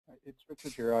frame? It's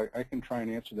Richard here. I can try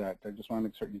and answer that. I just want to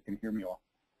make certain you can hear me all.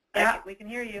 Yeah, we can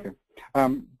hear you.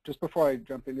 Okay. Just before I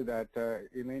jump into that,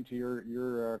 Elaine, to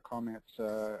your comments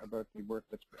about the work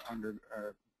that's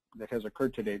that has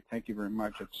occurred today, thank you very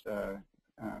much. It's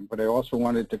but I also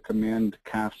wanted to commend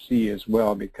CAFC as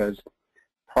well, because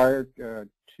prior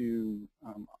to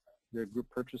the group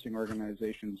purchasing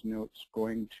organization's notes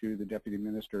going to the Deputy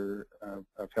Minister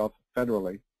of Health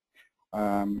federally,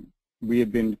 we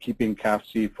had been keeping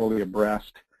CAFC fully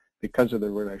abreast because of the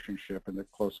relationship and the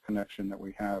close connection that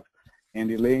we have. And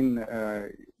Elaine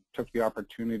took the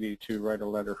opportunity to write a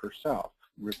letter herself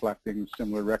reflecting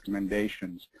similar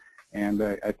recommendations. And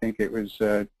I think it was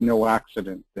no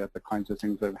accident that the kinds of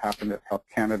things that have happened at Health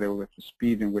Canada with the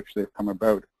speed in which they've come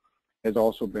about has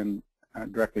also been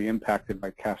directly impacted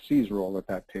by CAFC's role at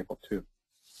that table too.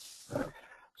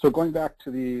 So going back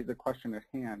to the question at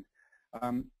hand,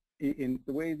 in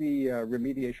the way the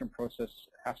remediation process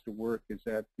has to work is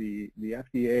that the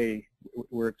FDA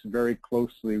works very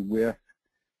closely with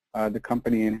the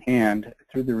company in hand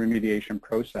through the remediation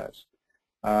process.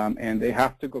 And they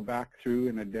have to go back through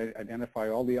and identify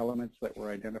all the elements that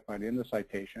were identified in the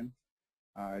citation,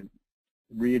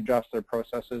 readjust their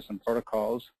processes and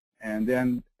protocols, and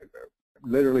then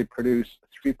literally produce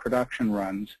 3 production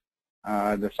runs.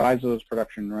 The size of those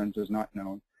production runs is not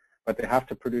known, but they have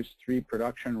to produce 3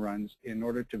 production runs in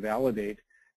order to validate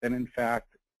that, in fact,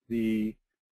 the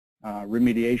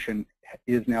remediation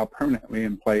is now permanently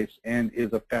in place and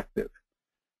is effective.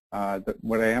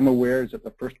 What I am aware is that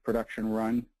the first production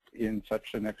run in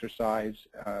such an exercise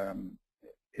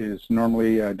is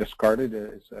normally discarded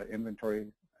as inventory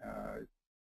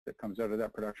that comes out of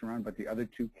that production run, but the other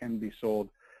 2 can be sold,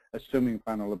 assuming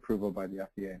final approval by the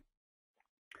FDA.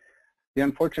 The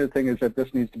unfortunate thing is that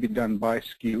this needs to be done by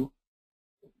SKU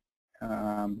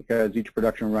because each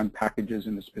production run packages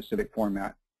in a specific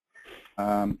format.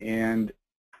 And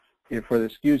for the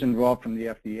SKUs involved from the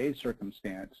FDA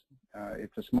circumstance,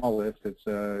 it's a small list. It's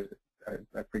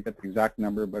I forget the exact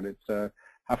number, but it's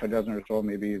half a dozen or so,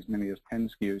 maybe as many as 10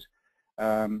 SKUs.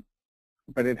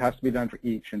 But it has to be done for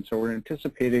each. And so we're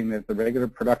anticipating that the regular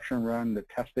production run, the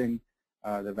testing,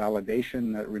 the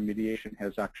validation that remediation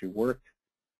has actually worked,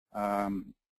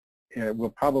 it will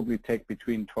probably take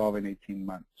between 12 and 18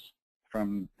 months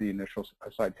from the initial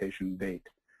citation date,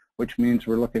 which means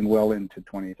we're looking well into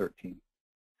 2013.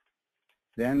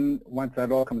 Then once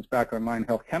that all comes back online,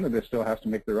 Health Canada still has to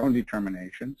make their own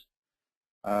determinations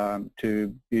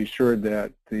to be sure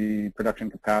that the production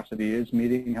capacity is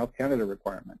meeting Health Canada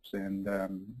requirements. And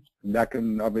that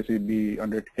can obviously be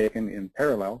undertaken in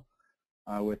parallel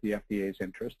with the FDA's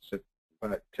interests.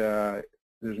 But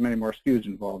there's many more SKUs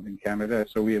involved in Canada,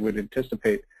 so we would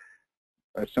anticipate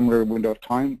a similar window of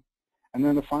time. And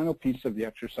then the final piece of the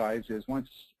exercise is once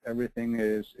everything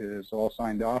is all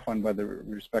signed off on by the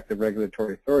respective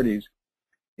regulatory authorities,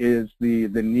 is the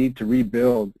need to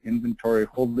rebuild inventory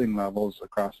holding levels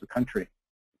across the country.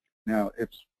 Now,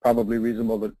 it's probably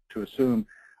reasonable to assume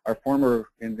our former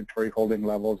inventory holding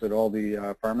levels at all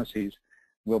the pharmacies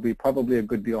will be probably a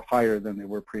good deal higher than they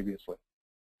were previously.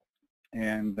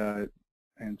 And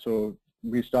so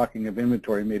restocking of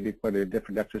inventory may be quite a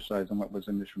different exercise than what was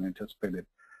initially anticipated.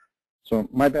 So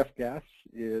my best guess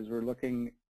is we're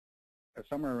looking at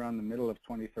somewhere around the middle of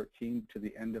 2013 to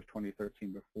the end of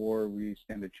 2013 before we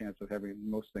stand a chance of having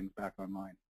most things back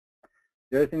online.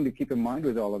 The other thing to keep in mind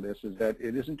with all of this is that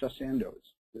it isn't just Sandoz.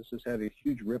 This has had a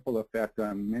huge ripple effect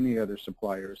on many other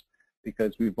suppliers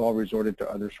because we've all resorted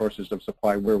to other sources of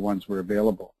supply where ones were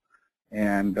available.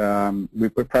 And we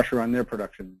put pressure on their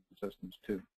production systems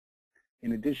too.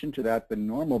 In addition to that, the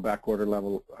normal backorder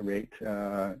level rate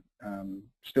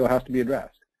still has to be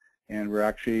addressed. And we're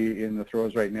actually in the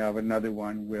throes right now of another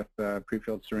one with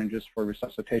prefilled syringes for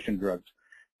resuscitation drugs.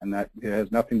 And that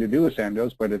has nothing to do with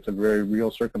Sandoz, but it's a very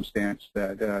real circumstance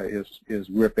that is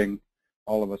ripping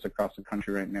all of us across the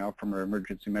country right now, from our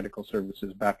emergency medical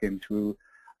services back into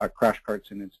our crash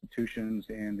carts in institutions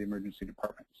and the emergency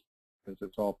departments, because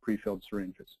it's all prefilled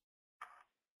syringes.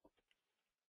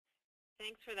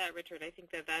 Thanks for that, Richard. I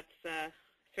think that that's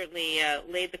certainly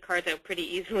laid the cards out pretty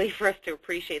easily for us to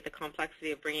appreciate the complexity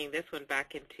of bringing this one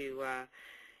back into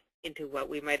what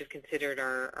we might have considered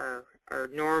our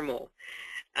normal.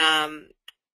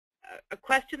 A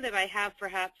question that I have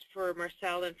perhaps for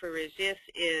Marcel and for Regis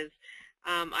is,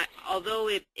 although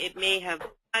it may have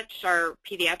touched our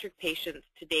pediatric patients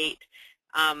to date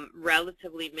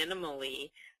relatively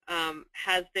minimally,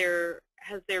 has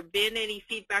there been any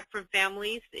feedback from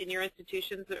families in your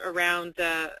institutions around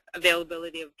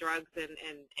availability of drugs and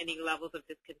any levels of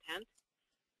discontent?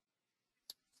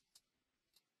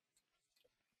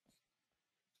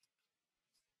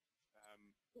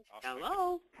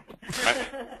 Hello?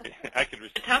 I could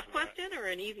respond. A tough question or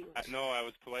an easy one? No, I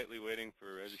was politely waiting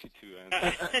for Regis to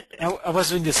answer. I was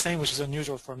doing the same, which is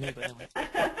unusual for me, but anyway.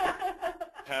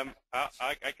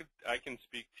 I can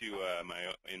speak to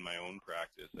in my own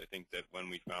practice. I think that when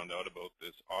we found out about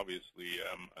this, obviously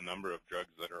a number of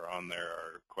drugs that are on there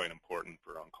are quite important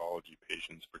for oncology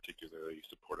patients, particularly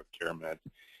supportive care meds,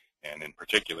 and in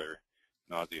particular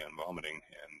nausea and vomiting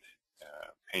and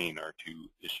pain are two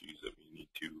issues that we need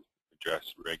to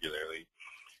address regularly.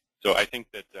 So I think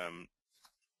that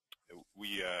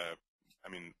we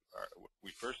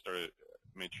first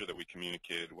made sure that we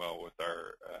communicated well with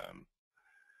our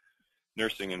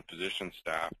nursing and physician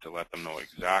staff to let them know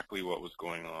exactly what was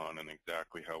going on and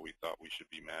exactly how we thought we should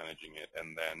be managing it.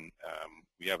 And then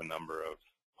we have a number of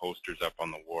posters up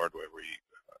on the ward where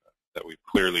we've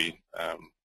clearly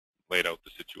laid out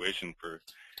the situation for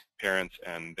parents,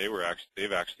 and they've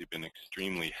actually been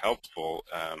extremely helpful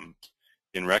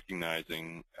in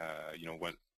recognizing,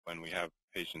 when we have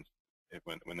patients,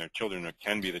 when their children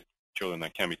can be the children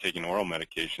that can be taking oral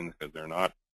medications because they're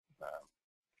not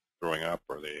growing up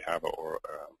or they have an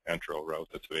enteral route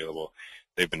that's available,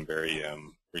 they've been very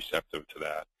receptive to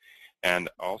that. And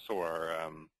also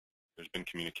there's been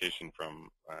communication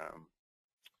from, I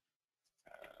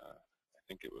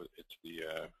think it's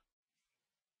the,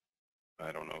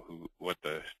 I don't know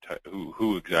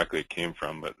who exactly it came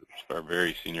from, but our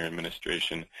very senior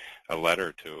administration, a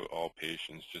letter to all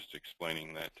patients just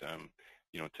explaining that,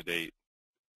 to date,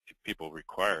 people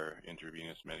require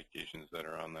intravenous medications that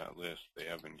are on that list. They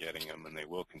have been getting them, and they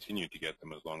will continue to get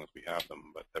them as long as we have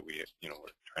them, but that we're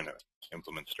trying to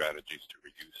implement strategies to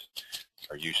reduce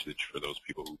our usage for those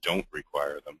people who don't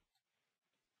require them.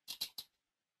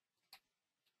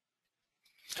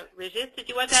 Regis, did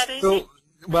you want to add anything?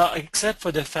 Well, except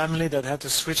for the family that had to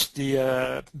switch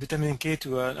the vitamin K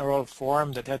to an oral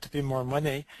form that had to pay more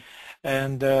money,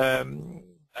 and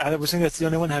I was saying that's the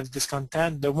only one that has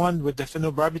discontent. The one with the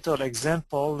phenobarbital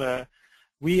example,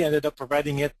 we ended up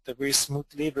providing it very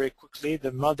smoothly, very quickly.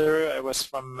 The mother was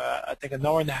from, I think, an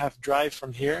hour and a half drive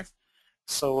from here.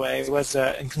 So it was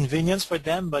an inconvenience for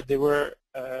them, but they were,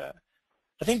 I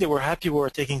think they were happy we were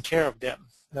taking care of them.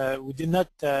 We did not,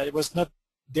 it was not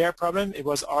their problem, it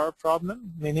was our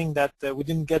problem, meaning that we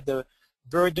didn't get the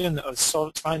burden of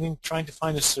trying to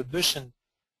find a solution.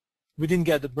 We didn't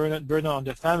get the burden on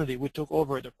the family. We took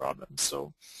over the problem.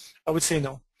 So I would say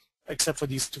no, except for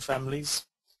these two families.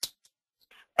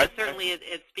 Certainly,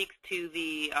 it speaks to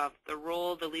the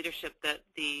role, the leadership that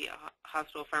the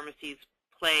hospital pharmacies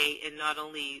play in not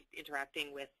only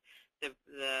interacting with the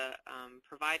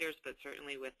providers, but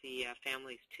certainly with the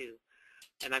families too.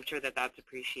 And I'm sure that that's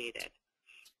appreciated.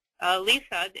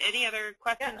 Lisa, any other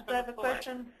questions? Yeah, so I have a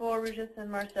question for Regis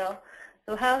and Marcel.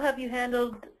 So how have you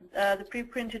handled the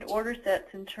pre-printed order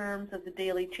sets in terms of the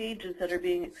daily changes that are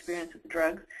being experienced with the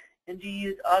drugs? And do you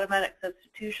use automatic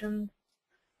substitutions,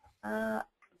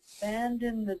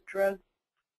 abandon the drug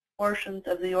portions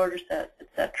of the order set,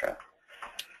 etc.?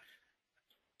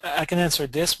 I can answer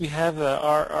this. We have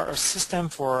our system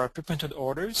for pre-printed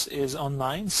orders is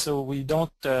online, so we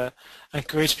don't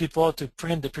encourage people to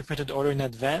print the pre-printed order in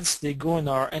advance. They go in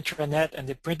our intranet and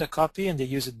they print a copy and they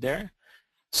use it there.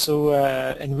 So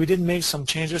and we did make some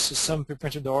changes to some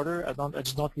pre-printed order. I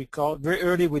just don't recall. Very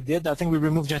early we did. I think we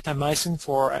removed gentamicin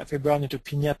for febrile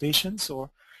neutropenia patients. Or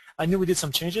I knew we did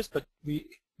some changes, but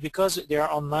because they are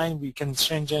online, we can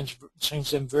change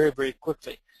them very, very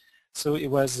quickly. So it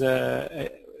was an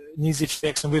easy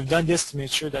fix, and we've done this to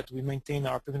make sure that we maintain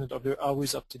our pre-printed order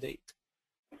always up to date.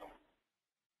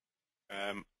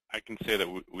 I can say that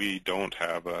we don't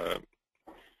have a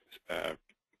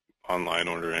online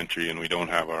order entry, and we don't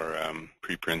have our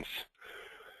preprints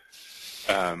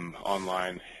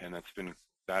online, and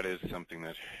that is something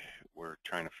that we're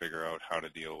trying to figure out how to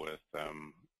deal with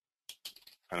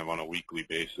kind of on a weekly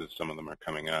basis. Some of them are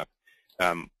coming up.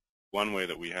 One way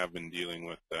that we have been dealing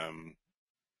with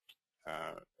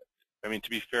I mean,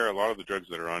 to be fair, a lot of the drugs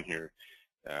that are on here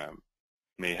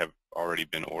may have already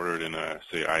been ordered in a,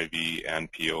 say, IV and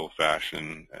PO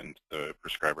fashion, and the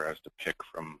prescriber has to pick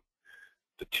from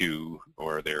the two,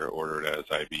 or they're ordered as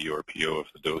IV or PO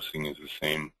if the dosing is the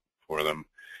same for them.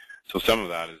 So some of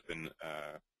that has been,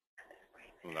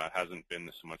 that hasn't been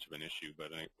so much of an issue.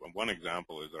 But one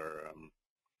example is our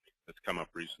that's come up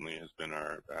recently has been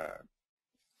our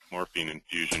morphine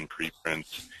infusion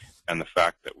preprints, and the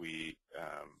fact that we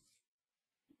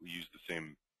use the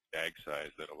same bag size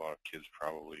that a lot of kids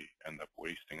probably end up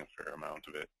wasting a fair amount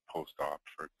of it post-op,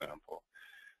 for example.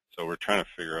 So we're trying to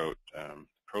figure out the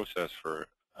process for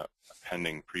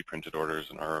pending pre-printed orders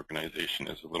in our organization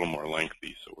is a little more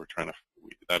lengthy, so we're trying to,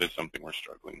 that is something we're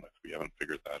struggling with. We haven't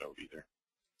figured that out either.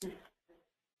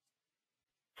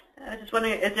 I was just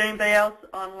wondering, is there anybody else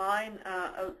online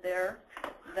out there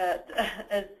that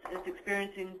is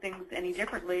experiencing things any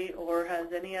differently, or has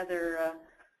any other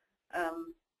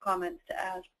comments to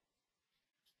add?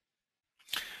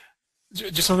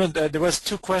 Just a moment, there was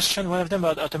two questions. One of them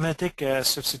about automatic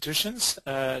substitutions.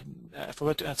 I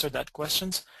forgot to answer that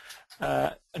question.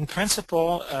 In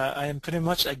principle, I am pretty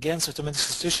much against automatic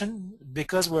substitution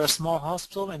because we're a small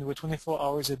hospital and we're 24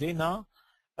 hours a day now.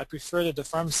 I prefer that the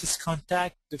pharmacist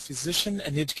contact the physician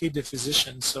and educate the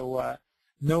physician. So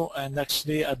no, and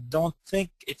actually I don't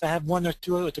think, if I have one or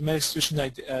two automatic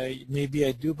substitutions, maybe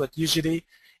I do, but usually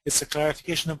it's a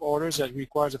clarification of orders that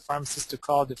requires the pharmacist to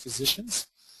call the physicians.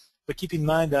 But keep in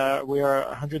mind that we are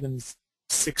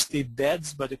 160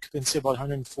 beds, but occupancy about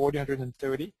 140,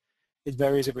 130. It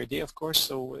varies every day, of course,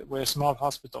 so we're a small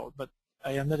hospital, but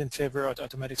I am not in favor of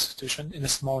automatic substitution in a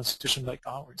small institution like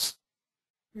ours.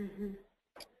 Mm-hmm.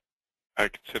 I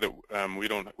could say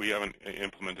that we haven't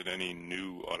implemented any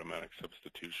new automatic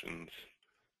substitutions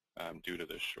due to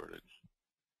this shortage.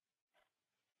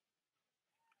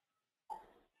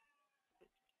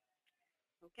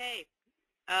 Okay.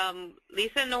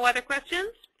 Lisa, no other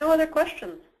questions? No other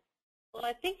questions. Well,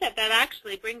 I think that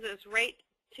actually brings us right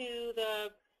to the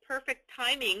perfect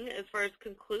timing as far as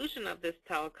conclusion of this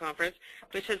teleconference,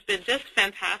 which has been just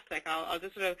fantastic. I'll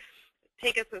just sort of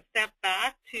take us a step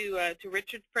back to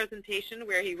Richard's presentation,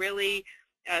 where he really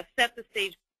set the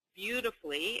stage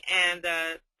beautifully and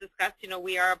discussed,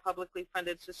 we are a publicly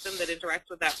funded system that interacts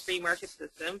with that free market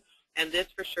system, and this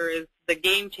for sure is the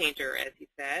game changer, as he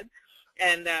said.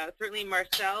 And certainly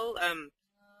Marcel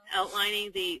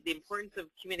outlining the importance of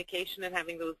communication and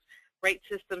having those right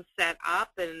systems set up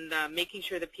and making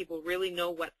sure that people really know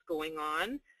what's going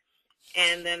on.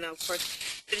 And then, of course,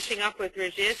 finishing up with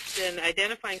Regis and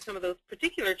identifying some of those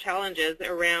particular challenges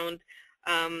around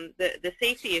the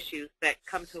safety issues that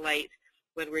come to light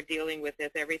when we're dealing with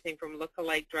this, everything from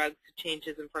look-alike drugs to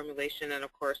changes in formulation and,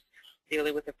 of course,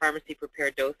 dealing with the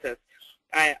pharmacy-prepared doses.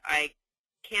 I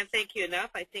can't thank you enough.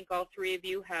 I think all three of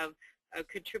you have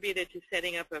contributed to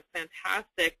setting up a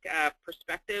fantastic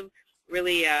perspective,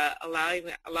 really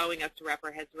allowing us to wrap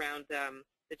our heads around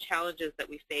the challenges that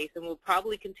we face and will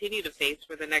probably continue to face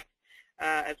for the next,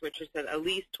 as Richard said, at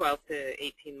least 12 to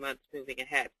 18 months moving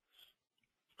ahead.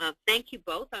 Thank you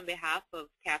both on behalf of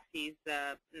CAPC's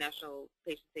National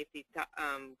Patient Safety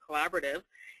Collaborative,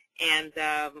 and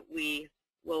we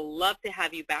will love to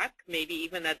have you back, maybe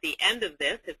even at the end of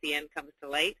this, if the end comes to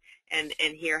light, and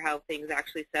hear how things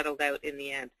actually settled out in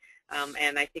the end.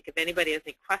 And I think if anybody has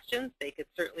any questions, they could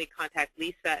certainly contact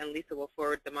Lisa, and Lisa will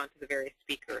forward them on to the various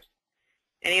speakers.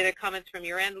 Any other comments from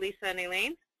your end, Lisa and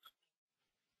Elaine?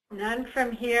 None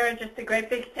from here. Just a great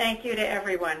big thank you to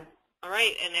everyone. All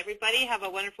right, and everybody have a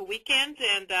wonderful weekend,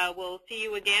 and we'll see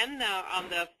you again on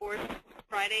the 4th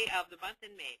Friday of the month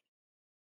in May.